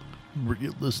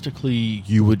 Realistically,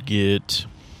 you would get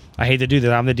I hate to do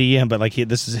that. I'm the DM, but like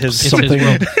this is his something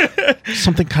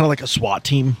something kind of like a SWAT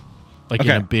team. Like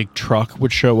Okay. in a big truck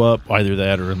would show up, either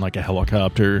that or in like a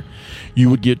helicopter. You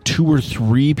would get 2 or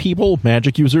 3 people,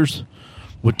 magic users,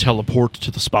 would teleport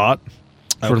to the spot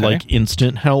for Okay. like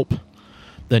instant help.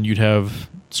 Then you'd have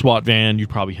SWAT van. You'd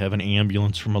probably have an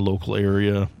ambulance from a local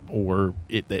area, or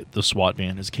the SWAT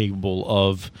van is capable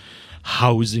of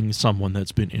housing someone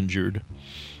that's been injured.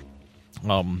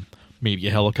 Maybe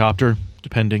a helicopter,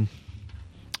 depending.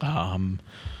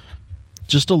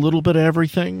 Just a little bit of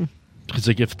everything. Because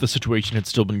like if the situation had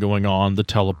still been going on, the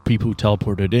people who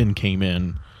teleported in came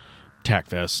in, tac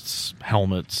vests,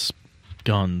 helmets,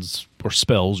 guns, or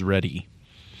spells ready.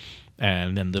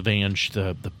 And then the van,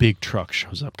 the big truck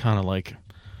shows up, kind of like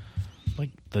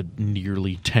the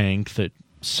nearly tank that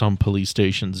some police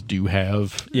stations do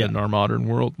have in our modern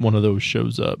world. One of those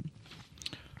shows up.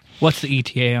 What's the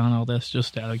ETA on all this?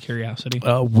 Just out of curiosity.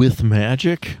 With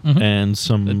magic and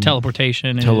some The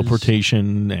teleportation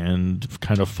and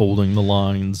kind of folding the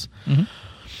lines. Mhm.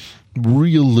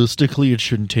 Realistically, it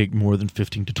shouldn't take more than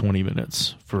 15 to 20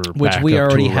 minutes for which we backup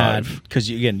to already had, arrive. because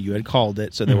you had called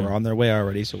it, so they were on their way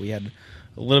already. So we had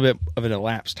a little bit of an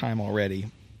elapsed time already,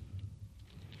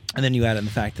 and then you add in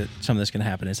the fact that some of this can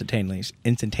happen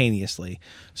instantaneously.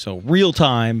 So real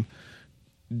time,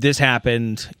 this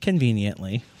happened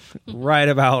conveniently, right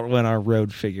about when our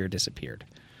road figure disappeared.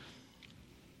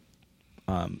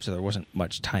 So there wasn't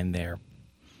much time there,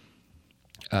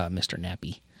 Mr.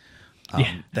 Nappy.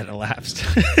 That elapsed.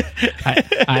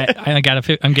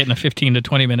 I'm getting a 15 to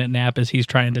 20 minute nap as he's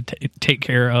trying to take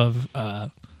care of. I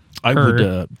her.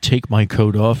 would take my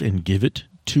coat off and give it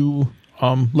to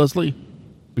Leslie,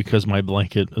 because my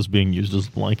blanket is being used as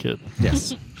a blanket.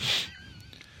 Yes.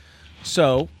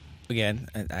 So, again,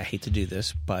 I hate to do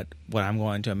this, but what I'm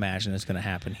going to imagine is going to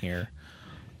happen here.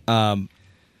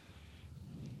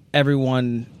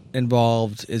 Everyone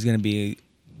involved is going to be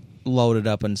loaded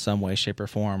up in some way, shape, or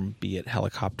form, be it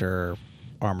helicopter,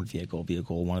 armored vehicle,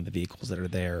 one of the vehicles that are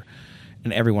there,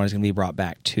 and everyone is going to be brought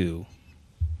back to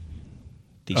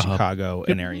the Chicago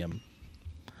Anarium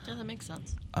Yeah, that makes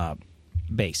sense.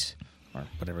 base, or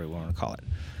whatever we want to call it.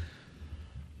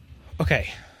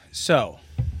 Okay, so,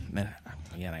 man,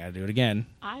 again, I got to do it again.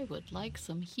 I would like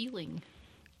some healing,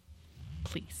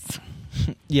 please.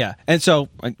 Yeah, and so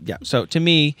so to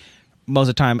me, most of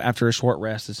the time after a short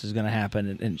rest, this is going to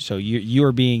happen, and so you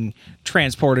are being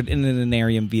transported in an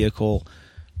Anarium vehicle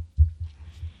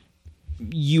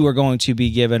you are going to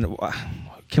be given.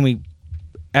 Can we,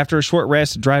 after a short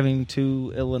rest, driving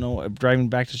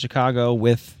back to Chicago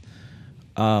with,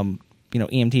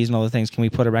 EMTs and other things? Can we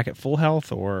put her back at full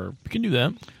health, or We can do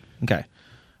that. okay?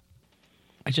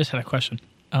 I just had a question.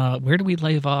 Where do we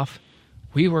leave off?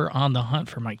 We were on the hunt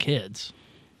for my kids,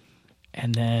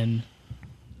 and then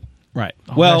Right.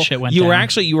 All Well, that shit went you down.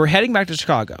 were heading back to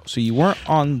Chicago, so you weren't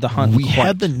on the hunt. We quite.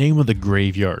 had the name of the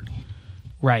graveyard.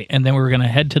 right, and then we were going to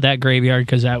head to that graveyard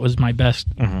because that was my best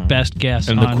guess.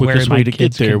 And the on quickest where way my to get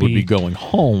kids there could would be going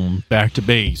home, back to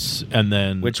base, and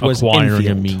then Which was acquiring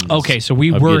a infield. means. Okay, so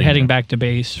we of were getting heading there. back to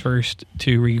base first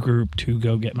to regroup to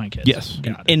go get my kids. Yes.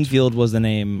 Got it. Infield was the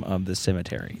name of the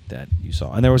cemetery that you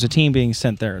saw, and there was a team being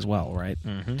sent there as well, right?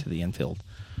 To the infield.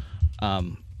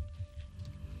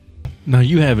 Now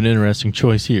you have an interesting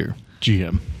choice here,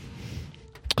 GM.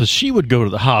 Because she would go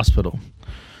to the hospital.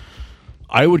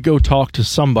 I would go talk to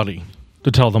somebody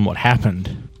to tell them what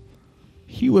happened.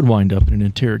 He would wind up in an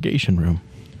interrogation room.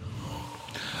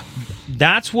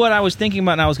 That's what I was thinking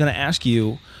about, and I was going to ask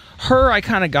you. Her, I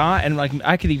kind of got, and like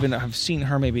I could even have seen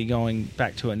her maybe going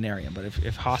back to Anarium. But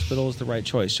if hospital is the right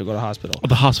choice, she'll go to hospital.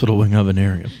 The hospital wing of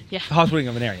Anarium. Yeah. The hospital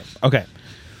of Anarium. Okay.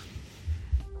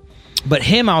 But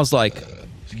him, I was like,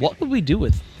 what would we do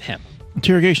with him?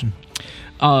 Interrogation.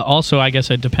 Also, I guess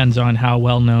it depends on how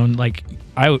well known. Like,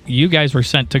 you guys were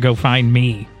sent to go find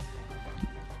me.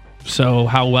 So,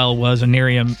 how well was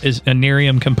Anarium? Is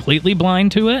Anarium completely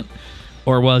blind to it,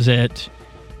 or was it,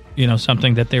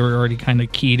 something that they were already kind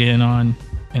of keyed in on,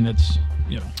 and it's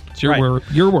your Right.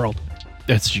 your world.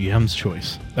 That's GM's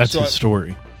choice. That's So his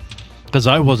story. Because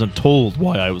I wasn't told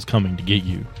why I was coming to get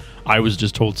you. I was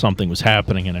just told something was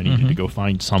happening and I needed to go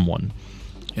find someone.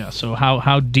 Yeah. So,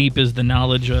 how deep is the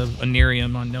knowledge of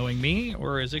Anarium on knowing me,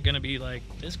 or is it going to be like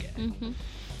this guy?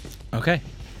 Okay.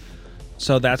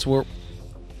 So that's where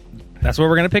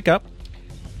we're going to pick up.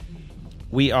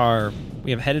 We have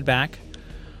headed back.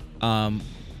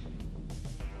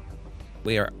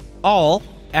 We are all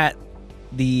at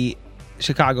the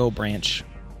Chicago branch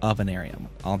of Anarium,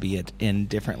 albeit in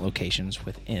different locations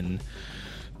within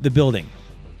the building.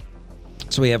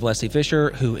 So we have Leslie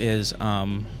Fisher, who is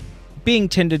being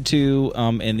tended to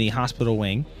in the hospital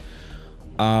wing.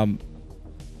 The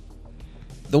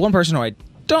one person who I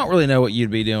don't really know what you'd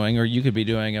be doing, or you could be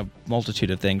doing a multitude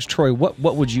of things. Troy, what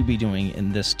would you be doing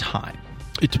in this time?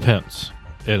 It depends.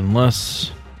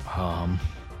 Unless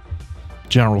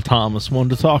General Thomas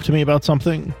wanted to talk to me about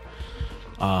something.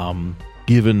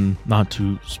 Given not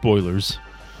to spoilers,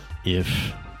 if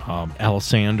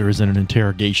Alessander is in an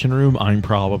interrogation room, I'm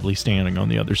probably standing on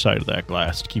the other side of that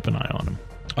glass to keep an eye on him.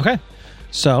 Okay.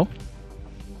 So,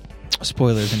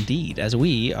 spoilers indeed, as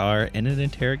we are in an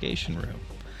interrogation room.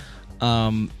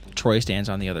 Troy stands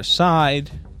on the other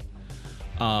side.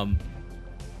 I'll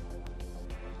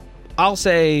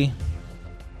say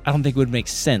I don't think it would make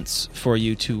sense for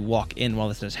you to walk in while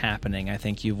this is happening. I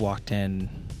think you've walked in.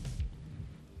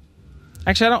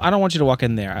 Actually, I don't want you to walk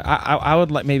in there. I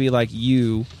would maybe like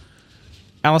you,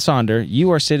 Alessander.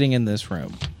 You are sitting in this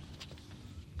room.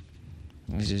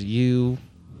 This is you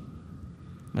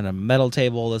and a metal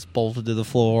table that's bolted to the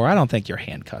floor. I don't think you're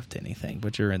handcuffed to anything,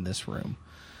 but you're in this room.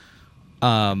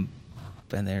 And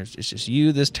it's just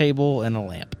you, this table, and a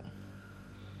lamp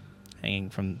hanging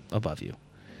from above you.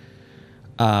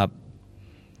 And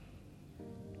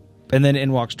then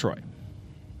in walks Troy.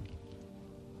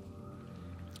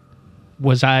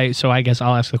 So I guess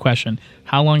I'll ask the question.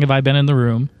 How long have I been in the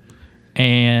room?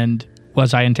 And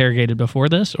was I interrogated before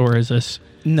this, or is this...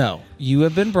 No, you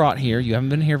have been brought here. You haven't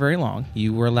been here very long.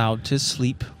 You were allowed to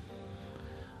sleep.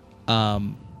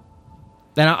 And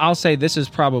I'll say this is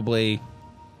probably...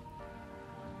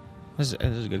 This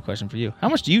is a good question for you. How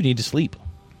much do you need to sleep?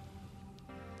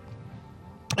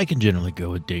 I can generally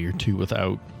go a day or two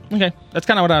without, Okay, that's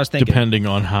kind of what I was thinking. depending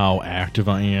on how active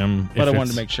I am. But If I wanted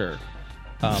it's to make sure.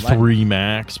 3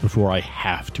 max before I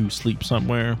have to sleep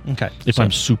somewhere. Okay. If so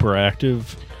I'm super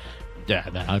active,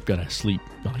 then I've got to sleep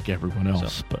like everyone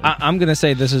else. But I'm going to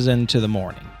say this is into the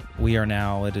morning. We are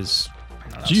now, it is... I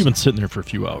don't know, so you've been sitting there for a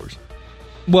few hours.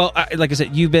 Well, like I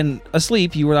said, you've been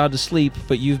asleep. You were allowed to sleep,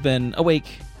 but you've been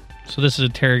awake. So this is an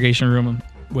interrogation room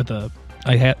with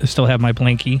I still have my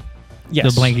blankie.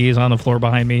 Yes. The blankie is on the floor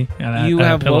behind me. And You a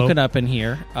have pillow. woken up in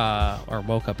here, or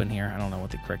woke up in here. I don't know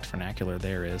what the correct vernacular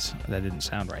there is. That didn't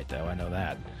sound right, though. I know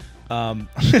that.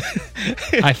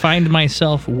 I find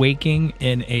myself waking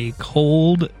in a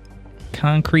cold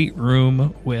concrete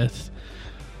room with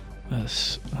a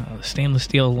stainless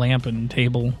steel lamp and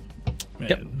table.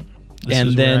 Yep. This And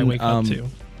is where I then, wake up to.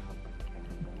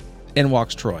 In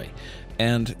walks Troy.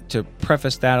 And to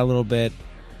preface that a little bit,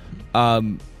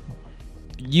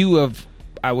 You have,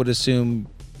 I would assume,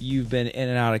 you've been in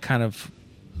and out of kind of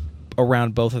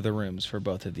around both of the rooms for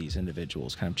both of these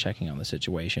individuals, kind of checking on the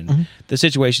situation. Mm-hmm. The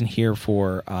situation here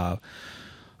for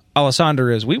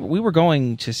Alessandro is we were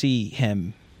going to see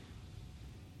him.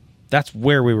 That's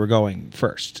where we were going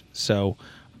first. So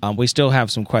we still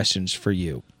have some questions for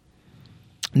you.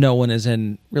 No one is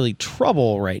in really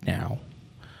trouble right now.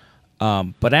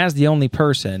 But as the only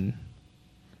person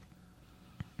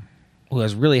who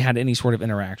has really had any sort of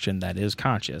interaction that is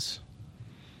conscious,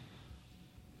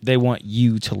 they want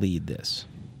you to lead this.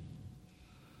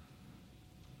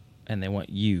 And they want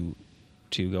you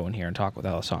to go in here and talk with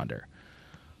Alessandro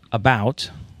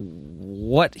about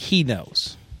what he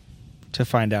knows to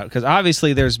find out. Because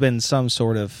obviously there's been some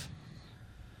sort of...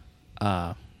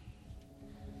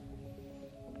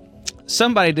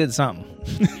 somebody did something.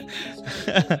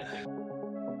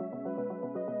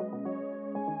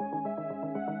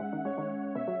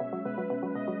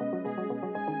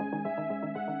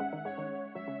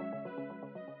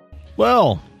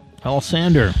 Well,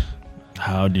 Alessander,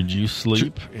 how did you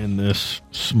sleep in this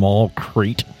small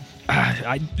crate?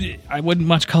 I wouldn't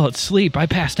much call it sleep. I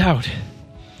passed out.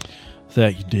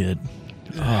 That you did.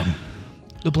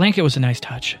 The blanket was a nice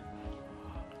touch.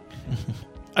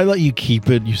 I let you keep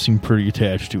it. You seem pretty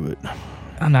attached to it.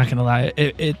 I'm not gonna lie.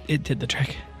 It did the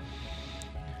trick.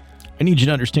 I need you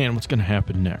to understand what's going to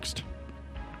happen next.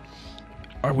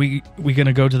 Are we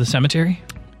gonna go to the cemetery?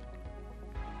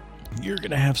 You're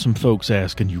going to have some folks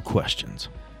asking you questions.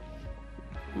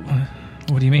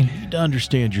 What do you mean? You need to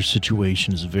understand your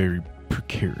situation is very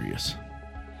precarious.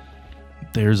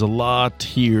 There's a lot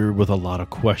here with a lot of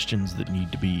questions that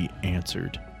need to be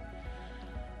answered.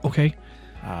 Okay.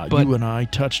 You and I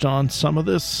touched on some of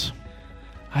this.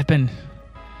 I've been...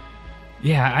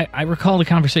 Yeah, I recall the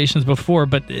conversations before,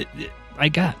 but is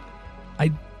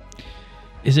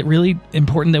it really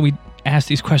important that we ask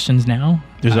these questions now?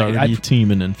 There's already a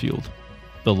team in Enfield.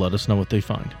 They'll let us know what they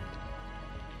find.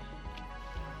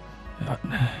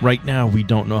 Right now, we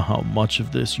don't know how much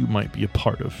of this you might be a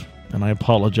part of. And I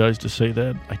apologize to say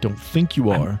that. I don't think you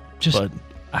are.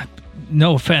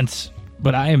 No offense,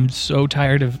 but I am so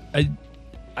tired of...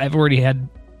 I've already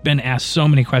been asked so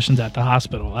many questions at the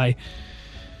hospital.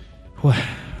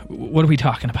 What are we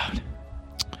talking about?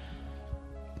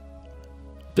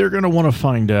 They're going to want to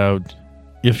find out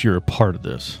if you're a part of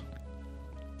this.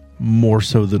 More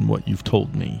so than what you've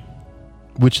told me.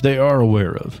 Which they are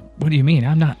aware of. What do you mean?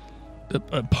 I'm not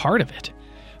a part of it.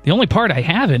 The only part I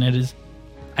have in it is...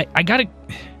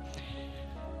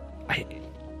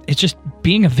 it's just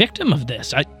being a victim of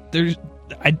this.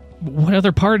 What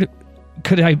other part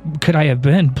could I have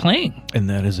been playing? And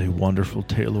that is a wonderful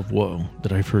tale of woe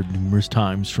that I've heard numerous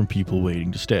times from people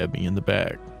waiting to stab me in the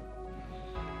back.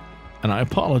 And I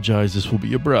apologize, this will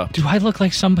be abrupt. Do I look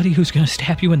like somebody who's going to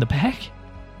stab you in the back?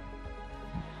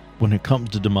 When it comes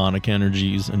to demonic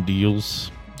energies and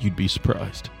deals, you'd be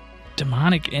surprised.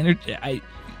 Demonic energy?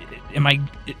 Am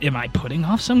I putting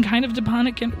off some kind of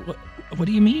demonic? What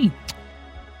do you mean?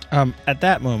 At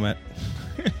that moment,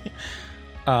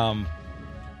 and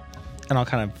I'll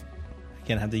kind of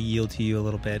again have to yield to you a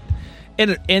little bit.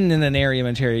 In an area of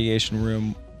interrogation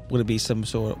room, would it be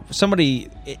somebody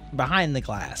behind the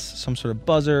glass, some sort of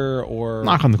buzzer or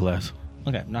knock on the glass?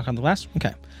 Okay, knock on the glass.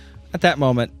 Okay, at that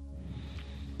moment,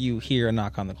 you hear a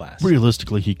knock on the glass.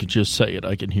 Realistically, he could just say it.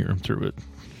 I can hear him through it.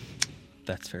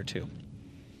 That's fair too.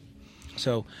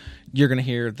 So you're going to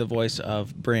hear the voice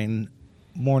of Brain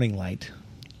Morninglight.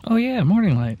 Oh yeah,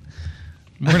 Morninglight.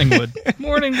 Morningwood.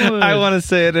 Morningwood. I want to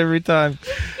say it every time.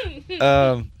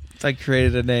 I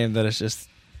created a name that is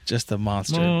just a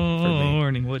monster for me.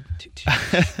 Morningwood.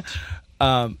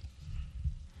 And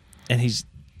he's,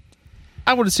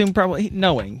 I would assume probably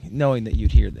knowing that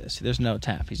you'd hear this. There's no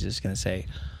tap. He's just going to say,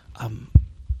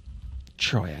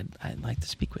 Troy, I'd like to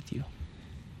speak with you.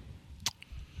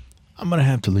 I'm going to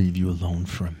have to leave you alone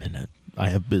for a minute. I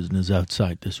have business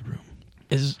outside this room.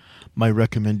 My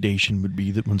recommendation would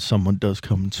be that when someone does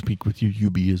come and speak with you, you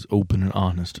be as open and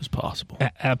honest as possible.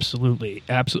 Absolutely.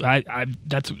 Absolutely.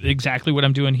 That's exactly what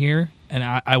I'm doing here, and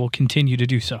I will continue to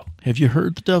do so. Have you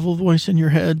heard the devil voice in your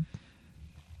head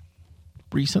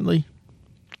recently?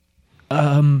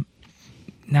 Now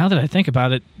that I think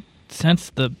about it, since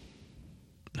the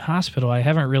hospital, I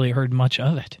haven't really heard much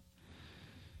of it.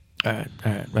 All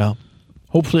right. Well,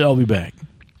 hopefully I'll be back.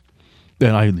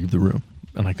 Then I leave the room.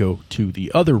 And I go to the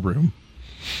other room.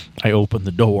 I open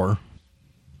the door.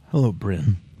 Hello,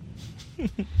 Bryn.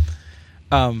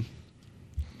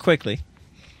 Quickly.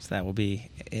 So that will be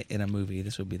in a movie.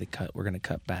 This will be the cut. We're going to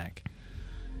cut back.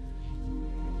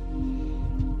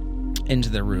 into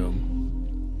the room.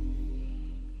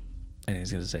 And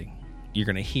he's going to say, you're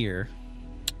going to hear...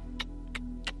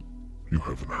 You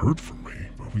haven't heard from me,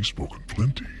 but we've spoken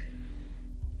plenty.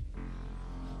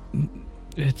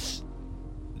 It's.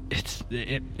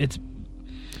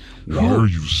 Why are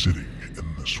you sitting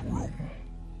in this room?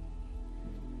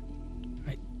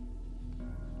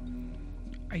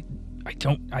 I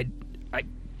don't.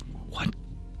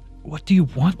 What do you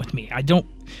want with me? I don't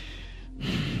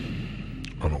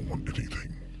want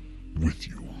anything with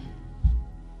you.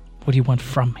 What do you want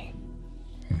from me?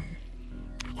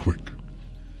 Quick.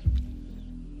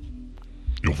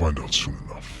 You'll find out soon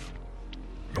enough.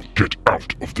 Now get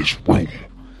out of this room.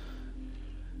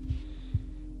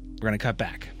 We're going to cut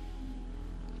back.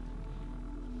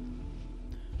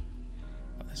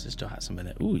 Oh, this still has some in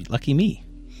it. Ooh, lucky me.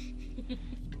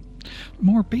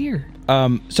 More beer.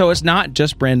 So it's not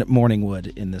just Brand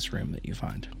Morningwood in this room that you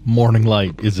find. Morning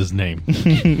Light is his name.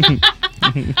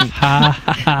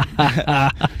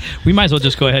 We might as well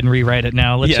just go ahead and rewrite it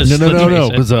now. Let's No, face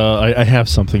it. because I have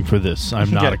something for this. I'm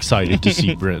not excited to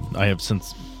see Brent. I have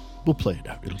since... We'll play it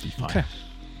out. It'll be fine. Okay.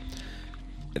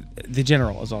 The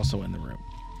general is also in the room.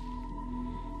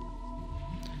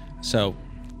 So,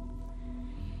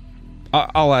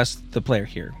 I'll ask the player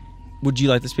here. Would you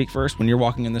like to speak first? When you're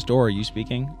walking in this door, are you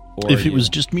speaking? Or If it was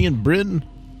just me and Bryn,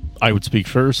 I would speak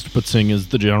first, but seeing as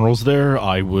the general's there,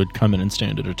 I would come in and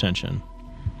stand at attention.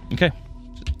 Okay.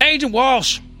 Agent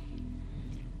Walsh!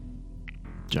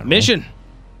 General. Mission!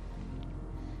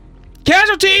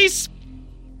 Casualties!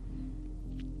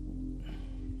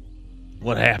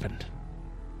 What happened?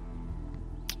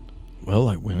 Well,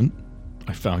 I went.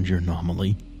 I found your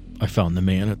anomaly. I found the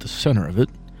man at the center of it.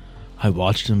 I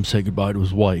watched him say goodbye to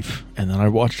his wife, and then I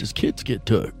watched his kids get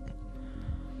took.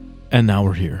 And now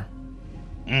we're here.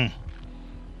 I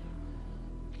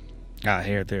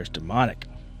hear there's demonic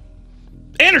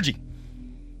energy.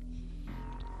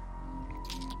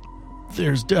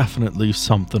 There's definitely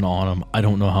something on him. I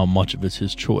don't know how much of it's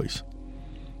his choice.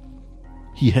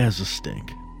 He has a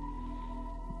stink.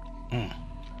 And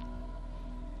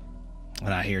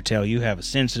I hear tell you have a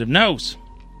sensitive nose.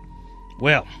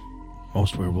 Well,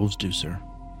 Most werewolves do, sir.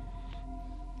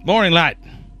 Morning Light,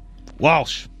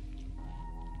 Walsh,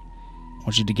 I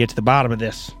want you to get to the bottom of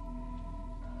this.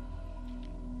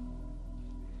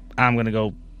 I'm going to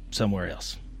go somewhere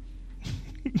else.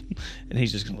 And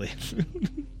he's just going to leave.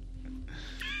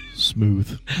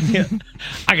 Smooth.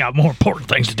 I got more important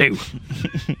things to do.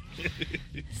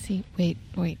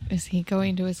 Wait. Is he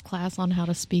going to his class on how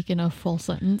to speak in a full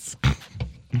sentence?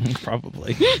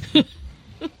 Probably.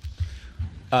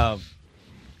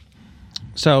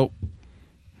 So,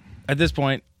 at this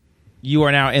point, you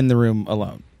are now in the room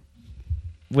alone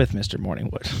with Mr.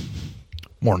 Morningwood.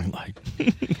 Morning Light.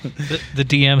 The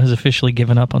DM has officially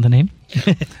given up on the name.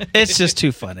 It's just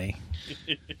too funny.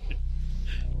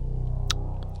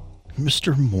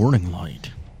 Mr. Morning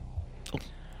Light,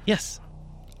 Yes.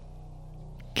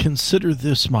 consider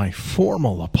this my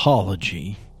formal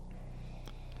apology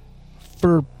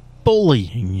for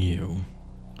bullying you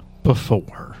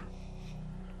before.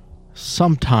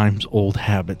 Sometimes old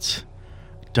habits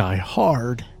die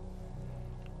hard,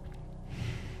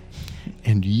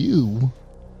 and you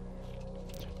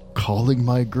calling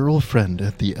my girlfriend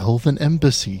at the Elven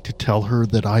Embassy to tell her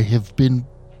that I have been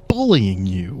bullying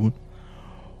you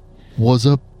was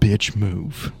a bitch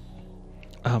move.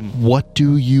 What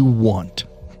do you want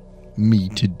me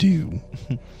to do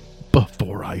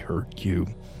before I hurt you?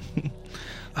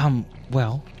 I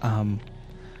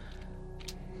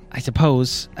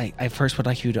suppose I first would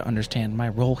like you to understand my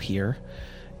role here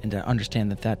and to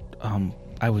understand that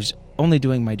I was only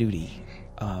doing my duty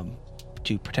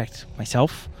to protect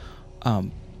myself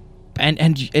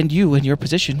and you in your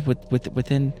position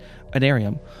within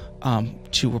Anarium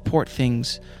to report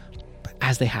things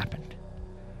as they happened.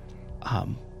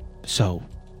 So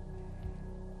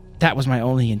that was my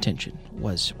only intention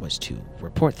was to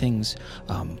report things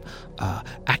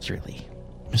accurately.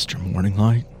 Mr.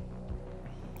 Morninglight,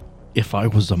 if I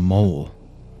was a mole,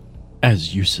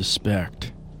 as you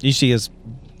suspect, You see his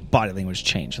body language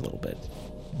change a little bit.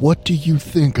 what do you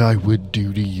think I would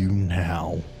do to you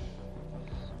now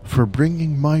for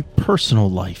bringing my personal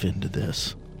life into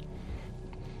this?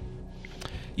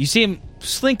 You see him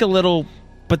slink a little,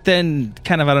 but then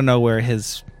kind of out of nowhere,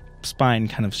 his spine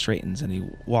kind of straightens and he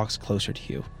walks closer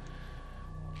to you.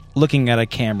 Looking at a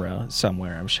camera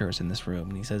somewhere, I'm sure it's in this room,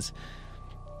 and he says,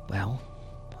 well,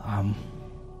 I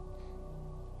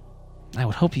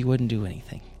would hope you wouldn't do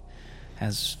anything,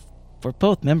 as we're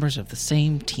both members of the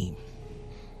same team.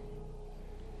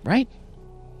 Right?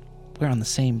 We're on the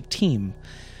same team,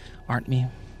 aren't we,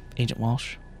 Agent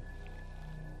Walsh?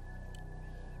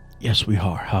 Yes, we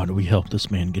are. How do we help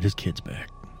this man get his kids back?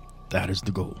 That is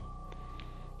the goal.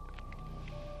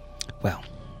 Well,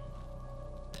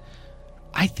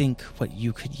 I think what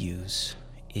you could use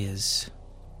is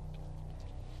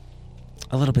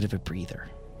a little bit of a breather.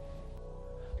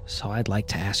 So I'd like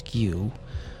to ask you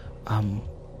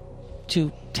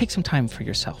to take some time for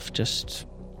yourself, just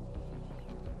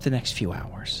the next few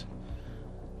hours.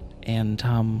 And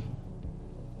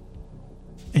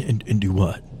do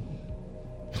what?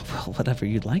 well, whatever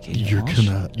you'd like, Agent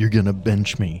Walsh. You're gonna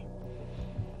bench me.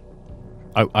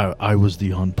 I was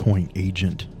the on-point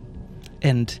agent.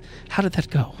 And how did that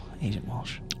go, Agent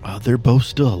Walsh? They're both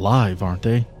still alive, aren't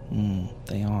they?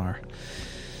 They are.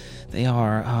 They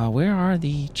are. Where are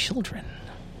the children?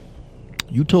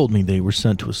 You told me they were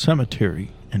sent to a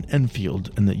cemetery in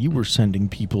Enfield and that you were sending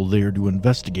people there to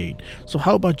investigate. So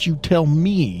how about you tell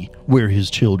me where his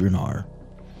children are?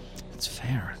 It's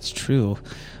fair. It's true.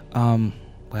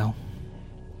 Well,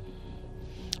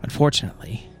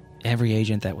 unfortunately, every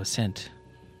agent that was sent,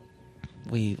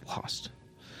 we lost.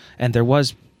 And there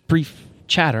was brief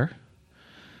chatter,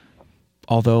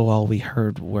 although all we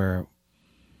heard were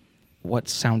what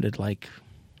sounded like,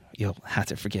 you'll have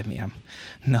to forgive me, I'm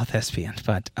no thespian,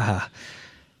 but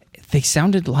they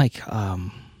sounded like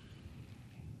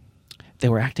they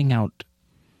were acting out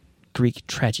Greek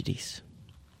tragedies.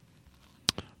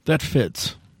 That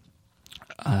fits.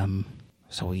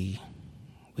 So we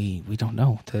don't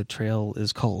know. The trail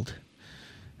is cold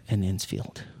in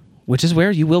Innsfield, which is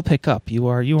where you will pick up. You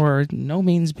are no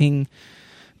means being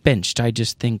benched. I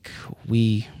just think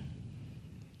we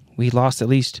lost at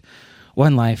least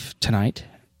one life tonight.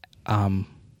 A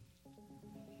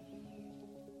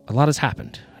lot has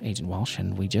happened, Agent Walsh,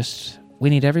 and we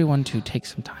need everyone to take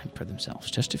some time for themselves,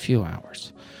 just a few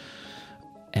hours.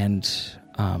 And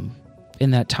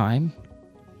in that time,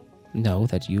 know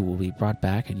that you will be brought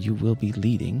back and you will be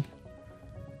leading,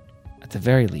 at the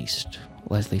very least,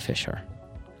 Leslie Fisher.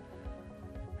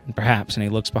 And perhaps, and he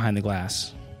looks behind the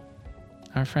glass,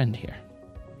 our friend here.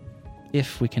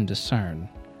 If we can discern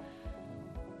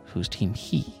whose team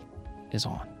he is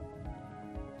on.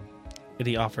 And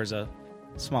he offers a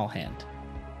small hand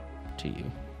to you.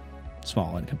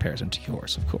 Small in comparison to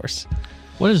yours, of course.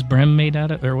 What is Brim made out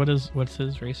of? Or what's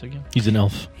his race again? He's an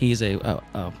elf. He's well,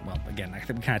 again, I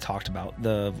think we kind of talked about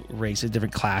the races,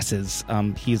 different classes.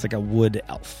 He's like a wood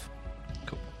elf.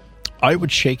 Cool. I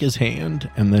would shake his hand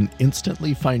and then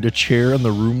instantly find a chair in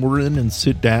the room we're in and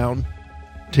sit down,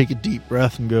 take a deep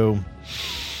breath and go,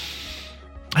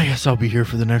 I guess I'll be here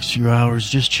for the next few hours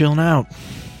just chilling out.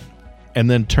 And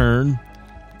then turn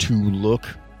to look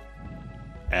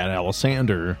at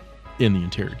Alisander in the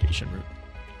interrogation room.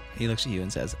 He looks at you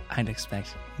and says, I'd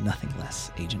expect nothing less,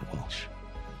 Agent Walsh.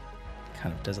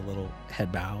 Kind of does a little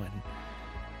head bow and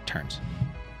turns.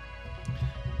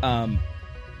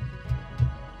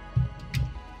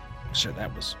 Sure,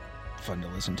 that was fun to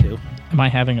listen to. Am I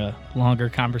having a longer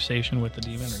conversation with the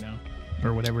demon or no?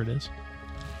 Or whatever it is?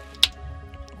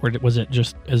 Or was it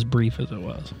just as brief as it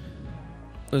was?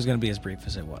 It was going to be as brief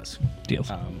as it was. Deal.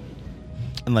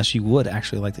 Unless you would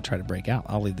actually like to try to break out.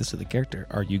 I'll leave this to the character.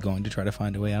 Are you going to try to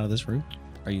find a way out of this room?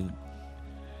 Are you...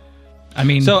 I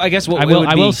mean... So I guess what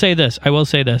I will say this.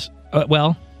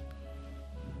 Well...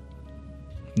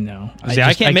 No.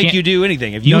 I can't make you do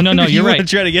anything. If you, no, you're right.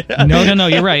 Try to get out. No,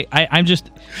 you're right. I'm just...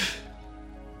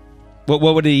 What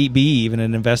would he be? Even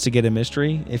an investigative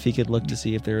mystery? If he could look to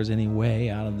see if there is any way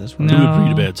out of this room? No. It would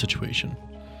be a bad situation.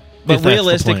 But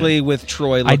realistically, with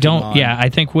Troy looking on... Yeah, I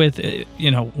think with...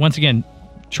 once again...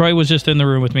 Troy was just in the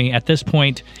room with me. At this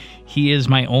point, he is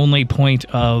my only point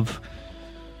of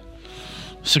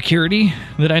security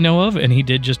that I know of, and he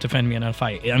did just defend me in a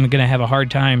fight. I'm going to have a hard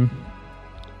time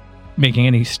making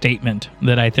any statement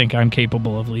that I think I'm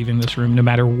capable of leaving this room, no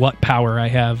matter what power I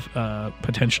have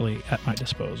potentially at my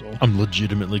disposal. I'm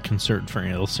legitimately concerned for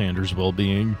Alisander's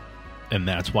well-being, and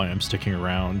that's why I'm sticking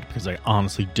around, because I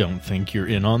honestly don't think you're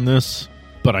in on this,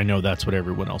 but I know that's what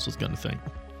everyone else is going to think.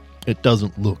 It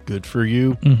doesn't look good for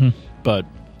you, but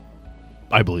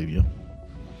I believe you.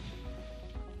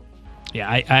 Yeah,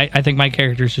 I think my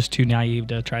character is just too naive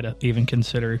to try to even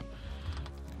consider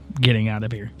getting out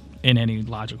of here in any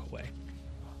logical way.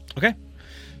 Okay.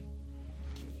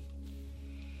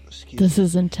 This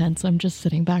is intense. I'm just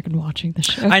sitting back and watching the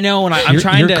show. I know, and I'm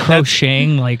trying to... You're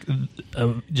crocheting like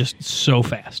just so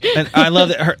fast. And I love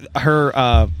that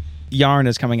her yarn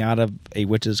is coming out of a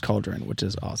witch's cauldron, which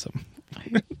is awesome.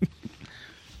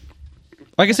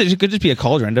 Like I said, it could just be a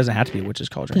cauldron. It doesn't have to be a witch's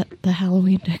cauldron. The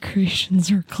Halloween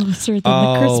decorations are closer than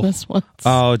the Christmas ones.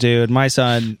 Oh, dude, my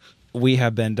son we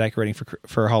have been decorating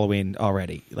for Halloween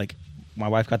already. Like, my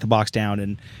wife got the box down,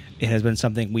 and it has been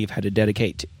something we've had to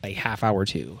dedicate a half hour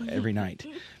to every night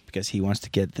because he wants to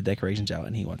get the decorations out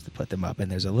and he wants to put them up. And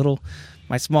there's a little,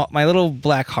 my little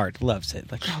black heart loves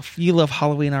it. Like, oh, you love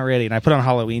Halloween already. And I put on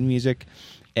Halloween music,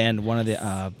 and one of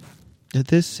the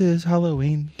 "This Is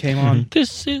Halloween" came on.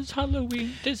 This is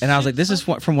Halloween. And I was like, this is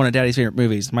from one of Daddy's favorite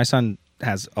movies. My son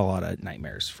has a lot of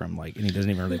nightmares from, like, and he doesn't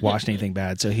even really watch anything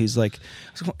bad. So he's like,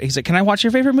 can I watch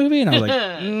your favorite movie? And I was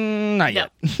like, not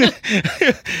yet.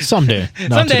 Someday.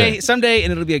 Not today. Someday,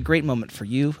 and it'll be a great moment for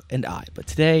you and I. But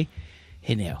today,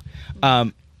 hey, now.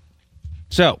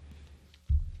 So,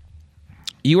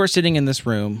 you are sitting in this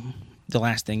room. The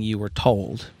last thing you were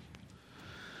told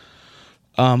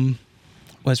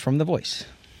was from the voice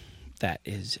that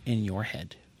is in your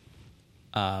head.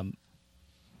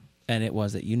 And it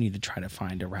was that you need to try to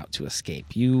find a route to escape.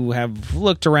 You have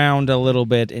looked around a little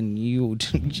bit, and you,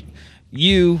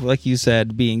 like you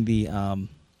said, being the kind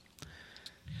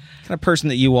of person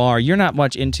that you are, you're not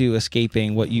much into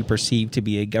escaping what you perceive to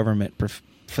be a government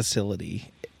facility.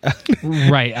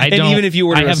 Right. And even if you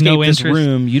were to escape no this interest.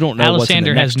 room, you don't know what's in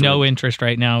the Alisander next has no room. interest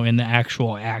right now in the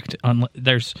actual act.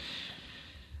 There's,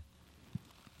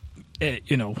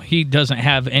 he doesn't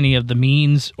have any of the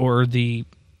means or the.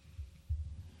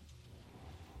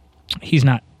 He's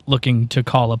not looking to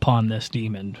call upon this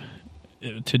demon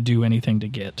to do anything to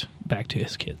get back to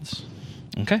his kids.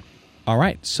 Okay. All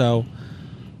right. So,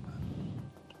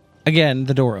 again,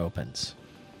 the door opens.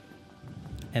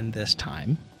 And this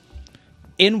time,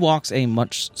 in walks a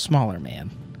much smaller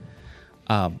man,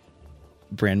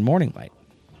 Bryn Morninglight.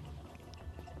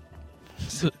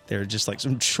 So they're just like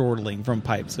some chortling from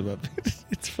pipes above.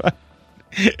 It's fun.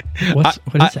 What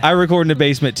is that? I record in the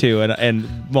basement too,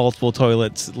 and multiple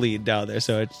toilets lead down there,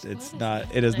 so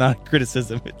it is not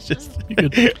criticism. It's just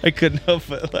I couldn't help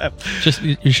but laugh. Just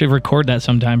you should record that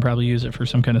sometime. Probably use it for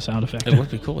some kind of sound effect. It would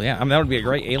be cool, yeah. I mean, that would be a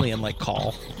great alien like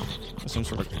call, some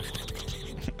sort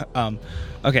of.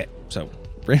 Okay, so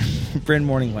Bryn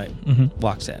Morninglight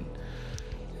walks in.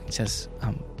 He says,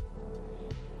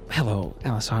 "Hello,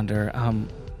 Alisander.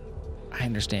 I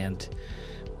understand."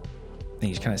 And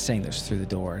he's kind of saying this through the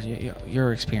door.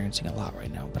 You're experiencing a lot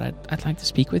right now, but I'd like to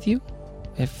speak with you,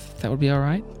 if that would be all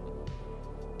right.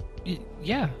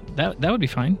 Yeah, that would be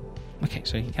fine. Okay,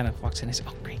 so he kind of walks in and says,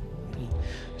 "Oh, great." He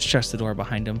shuts the door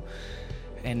behind him,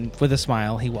 and with a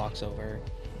smile, he walks over,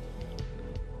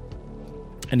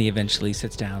 and he eventually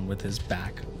sits down with his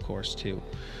back, of course, to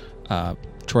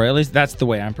Troy. At least that's the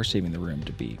way I'm perceiving the room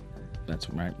to be. That's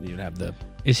right. You'd have the.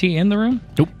 Is he in the room?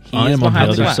 Nope. He I is am on the behind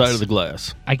the other glass. side of the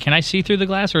glass. Can I see through the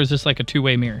glass, or is this like a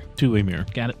two-way mirror? Two-way mirror.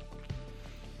 Got it.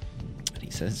 And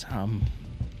he says,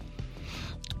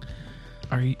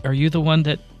 Are you the one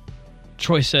that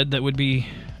Troy said that would be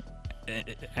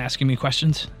asking me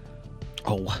questions?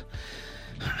 "Oh,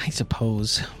 I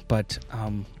suppose, but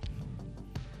I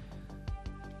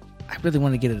really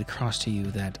want to get it across to you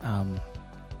that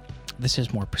this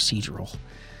is more procedural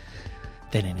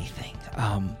than anything.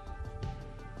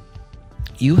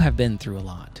 You have been through a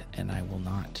lot, and I will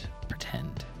not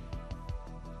pretend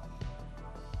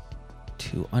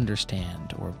to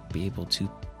understand or be able to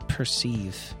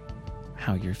perceive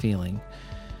how you're feeling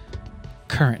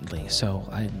currently. So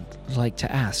I'd like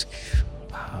to ask,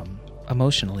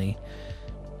 emotionally,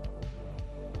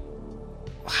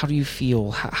 how do you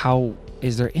feel? How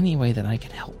is there any way that I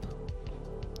can help?"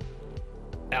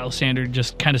 Alisander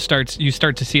just kind of starts. You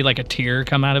start to see like a tear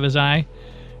come out of his eye.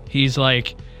 He's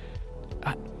like,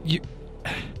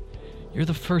 "You're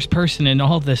the first person in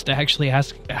all this to actually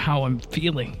ask how I'm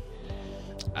feeling."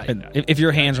 And if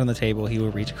your hands are on the table, he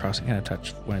will reach across and kind of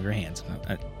touch one of your hands,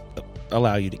 and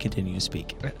allow you to continue to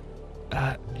speak.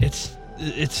 It's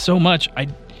so much. I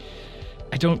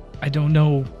don't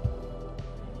know.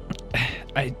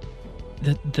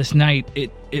 This night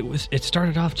it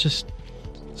started off just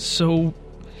so.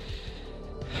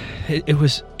 I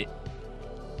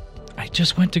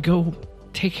just went to go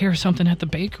take care of something at the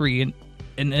bakery, and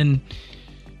then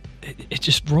it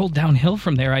just rolled downhill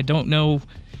from there. I don't know.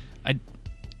 I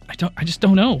just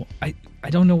don't know. I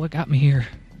don't know what got me here.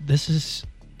 This is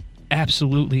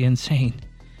absolutely insane.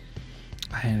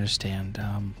 I understand.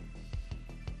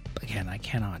 Again, I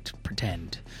cannot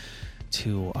pretend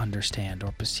to understand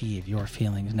or perceive your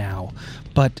feelings now,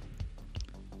 but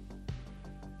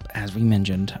as we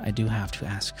mentioned, I do have to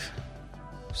ask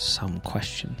some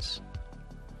questions.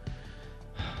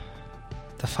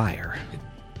 The fire.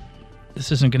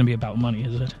 This isn't going to be about money,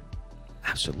 is it?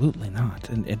 Absolutely not.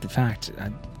 And in fact,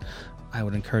 I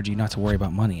would encourage you not to worry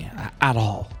about money at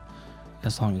all,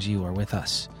 as long as you are with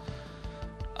us.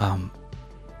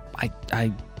 I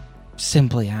I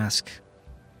simply ask,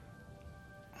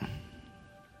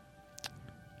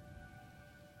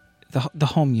 the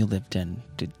home you lived in,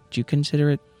 did you consider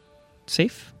it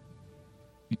safe?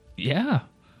 Yeah,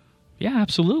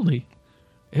 absolutely.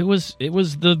 It was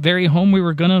the very home we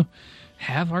were gonna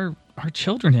have our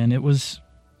children in. It was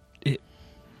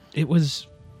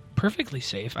perfectly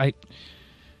safe. I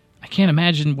can't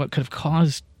imagine what could have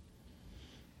caused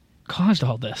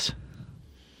all this.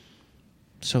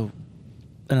 So,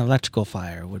 an electrical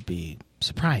fire would be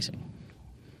surprising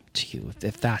to you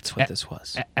if that's what this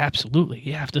was. Absolutely,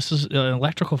 yeah. If this is an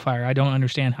electrical fire, I don't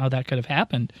understand how that could have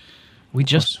happened.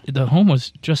 The home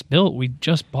was just built. We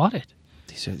just bought it.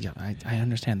 I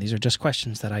understand. These are just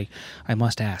questions that I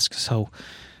must ask. So,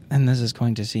 and this is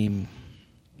going to seem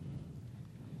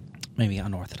maybe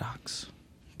unorthodox,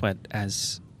 but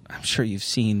as I'm sure you've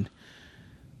seen,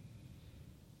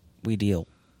 we deal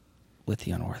with the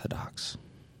unorthodox.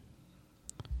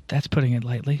 That's putting it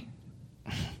lightly.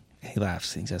 He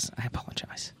laughs and he says, I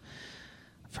apologize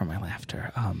for my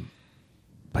laughter.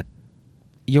 But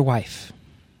your wife,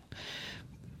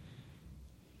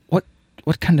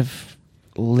 what kind of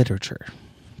literature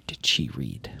did she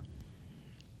read?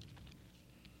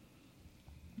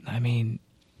 I mean,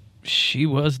 she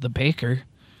was the baker.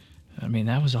 I mean,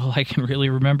 that was all I can really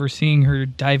remember seeing her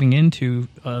diving into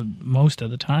most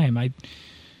of the time.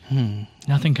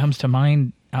 Nothing comes to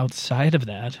mind outside of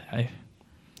that.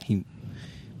 He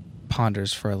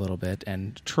ponders for a little bit,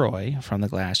 and Troy, from the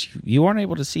glass, you aren't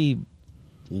able to see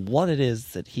what it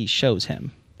is that he shows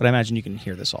him, but I imagine you can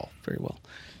hear this all very well.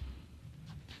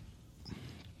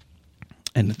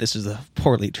 And this is a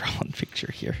poorly drawn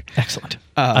picture here. Excellent.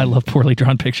 I love poorly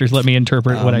drawn pictures. Let me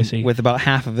interpret what I see. With about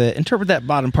half of it, interpret that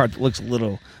bottom part that looks a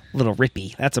little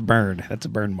rippy. That's a burn. That's a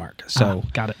burn mark. So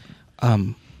got it.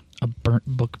 A burnt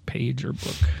book page or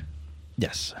book.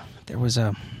 Yes, there was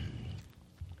a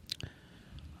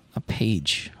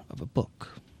page of a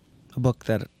book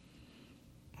that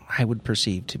I would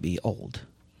perceive to be old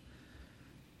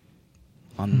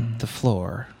on the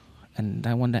floor, and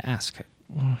I wanted to ask,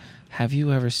 have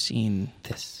you ever seen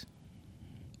this?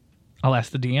 I'll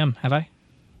ask the DM. Have I?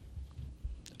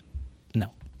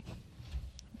 No.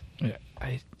 Yeah,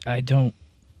 I don't.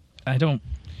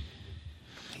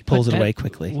 He pulls it away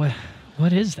quickly.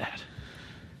 What is that?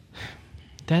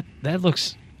 That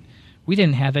looks. We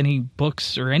didn't have any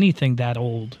books or anything that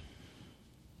old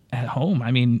at home.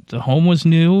 I mean, the home was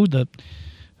new.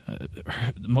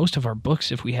 Most of our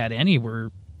books, if we had any,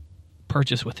 were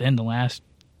purchased within the last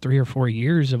 3 or 4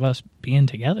 years of us being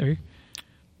together.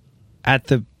 At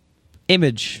the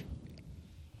image,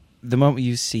 the moment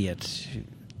you see it,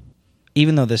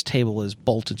 even though this table is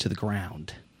bolted to the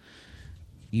ground,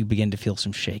 you begin to feel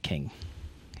some shaking,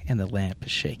 and the lamp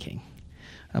is shaking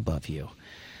above you.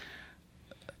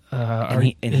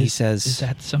 He says, "Is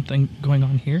that something going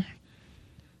on here?"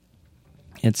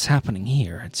 It's happening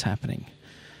here. It's happening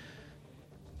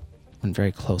in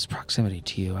very close proximity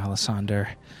to you, Alessander.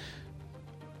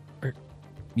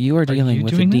 You are dealing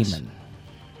with a demon.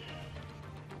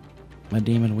 A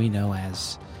demon we know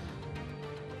as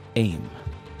AIM.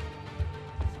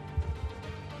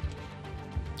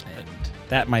 And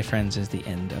that, my friends, is the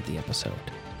end of the episode.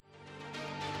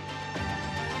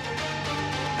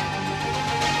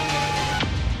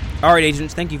 All right,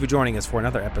 agents, thank you for joining us for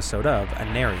another episode of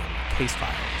Anarium Case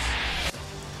Files.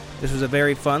 This was a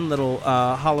very fun little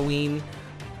Halloween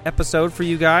episode for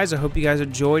you guys. I hope you guys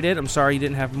enjoyed it. I'm sorry you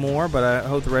didn't have more, but I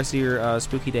hope the rest of your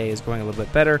spooky day is going a little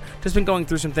bit better. Just been going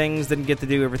through some things, didn't get to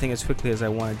do everything as quickly as I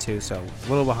wanted to, so a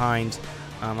little behind.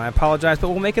 I apologize, but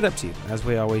we'll make it up to you, as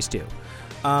we always do.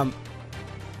 If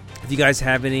you guys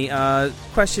have any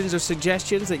questions or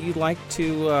suggestions that you'd like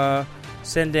to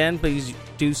send in, please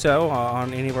do so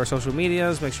on any of our social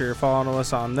medias. Make sure you're following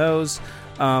us on those.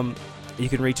 You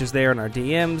can reach us there in our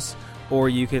DMs, or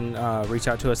you can reach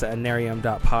out to us at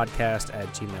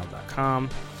anarium.podcast@gmail.com.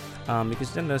 You can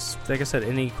send us, like I said,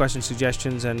 any questions,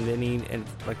 suggestions, and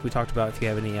like we talked about, if you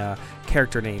have any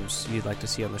character names you'd like to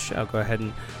see on the show, go ahead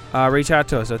and reach out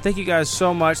to us. So thank you guys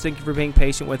so much. Thank you for being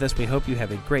patient with us. We hope you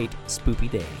have a great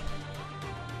spoopy day.